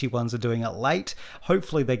guilty ones are doing it late.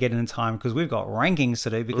 Hopefully they get it in time because we've got rankings to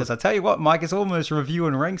do. Because I tell you what, Mike, it's almost review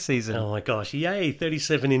and rank season. Oh my gosh, yay,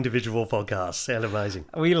 37 individual podcasts. Sound amazing.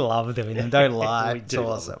 We love doing them, don't lie. We It's do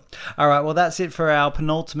love awesome. All right, well, that's it for our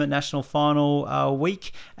penultimate national final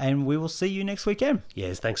week. And we will see you next weekend.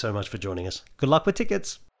 Yes, thanks so much for joining us. Good luck with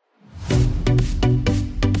tickets.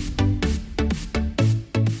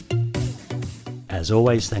 As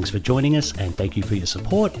always, thanks for joining us and thank you for your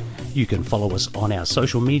support. You can follow us on our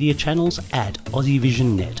social media channels at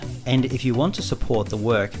AussieVisionNet. And if you want to support the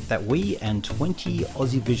work that we and 20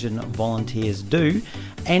 Aussie Vision volunteers do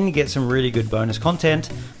and get some really good bonus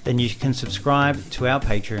content, then you can subscribe to our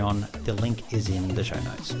Patreon. The link is in the show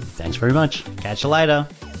notes. Thanks very much. Catch you later.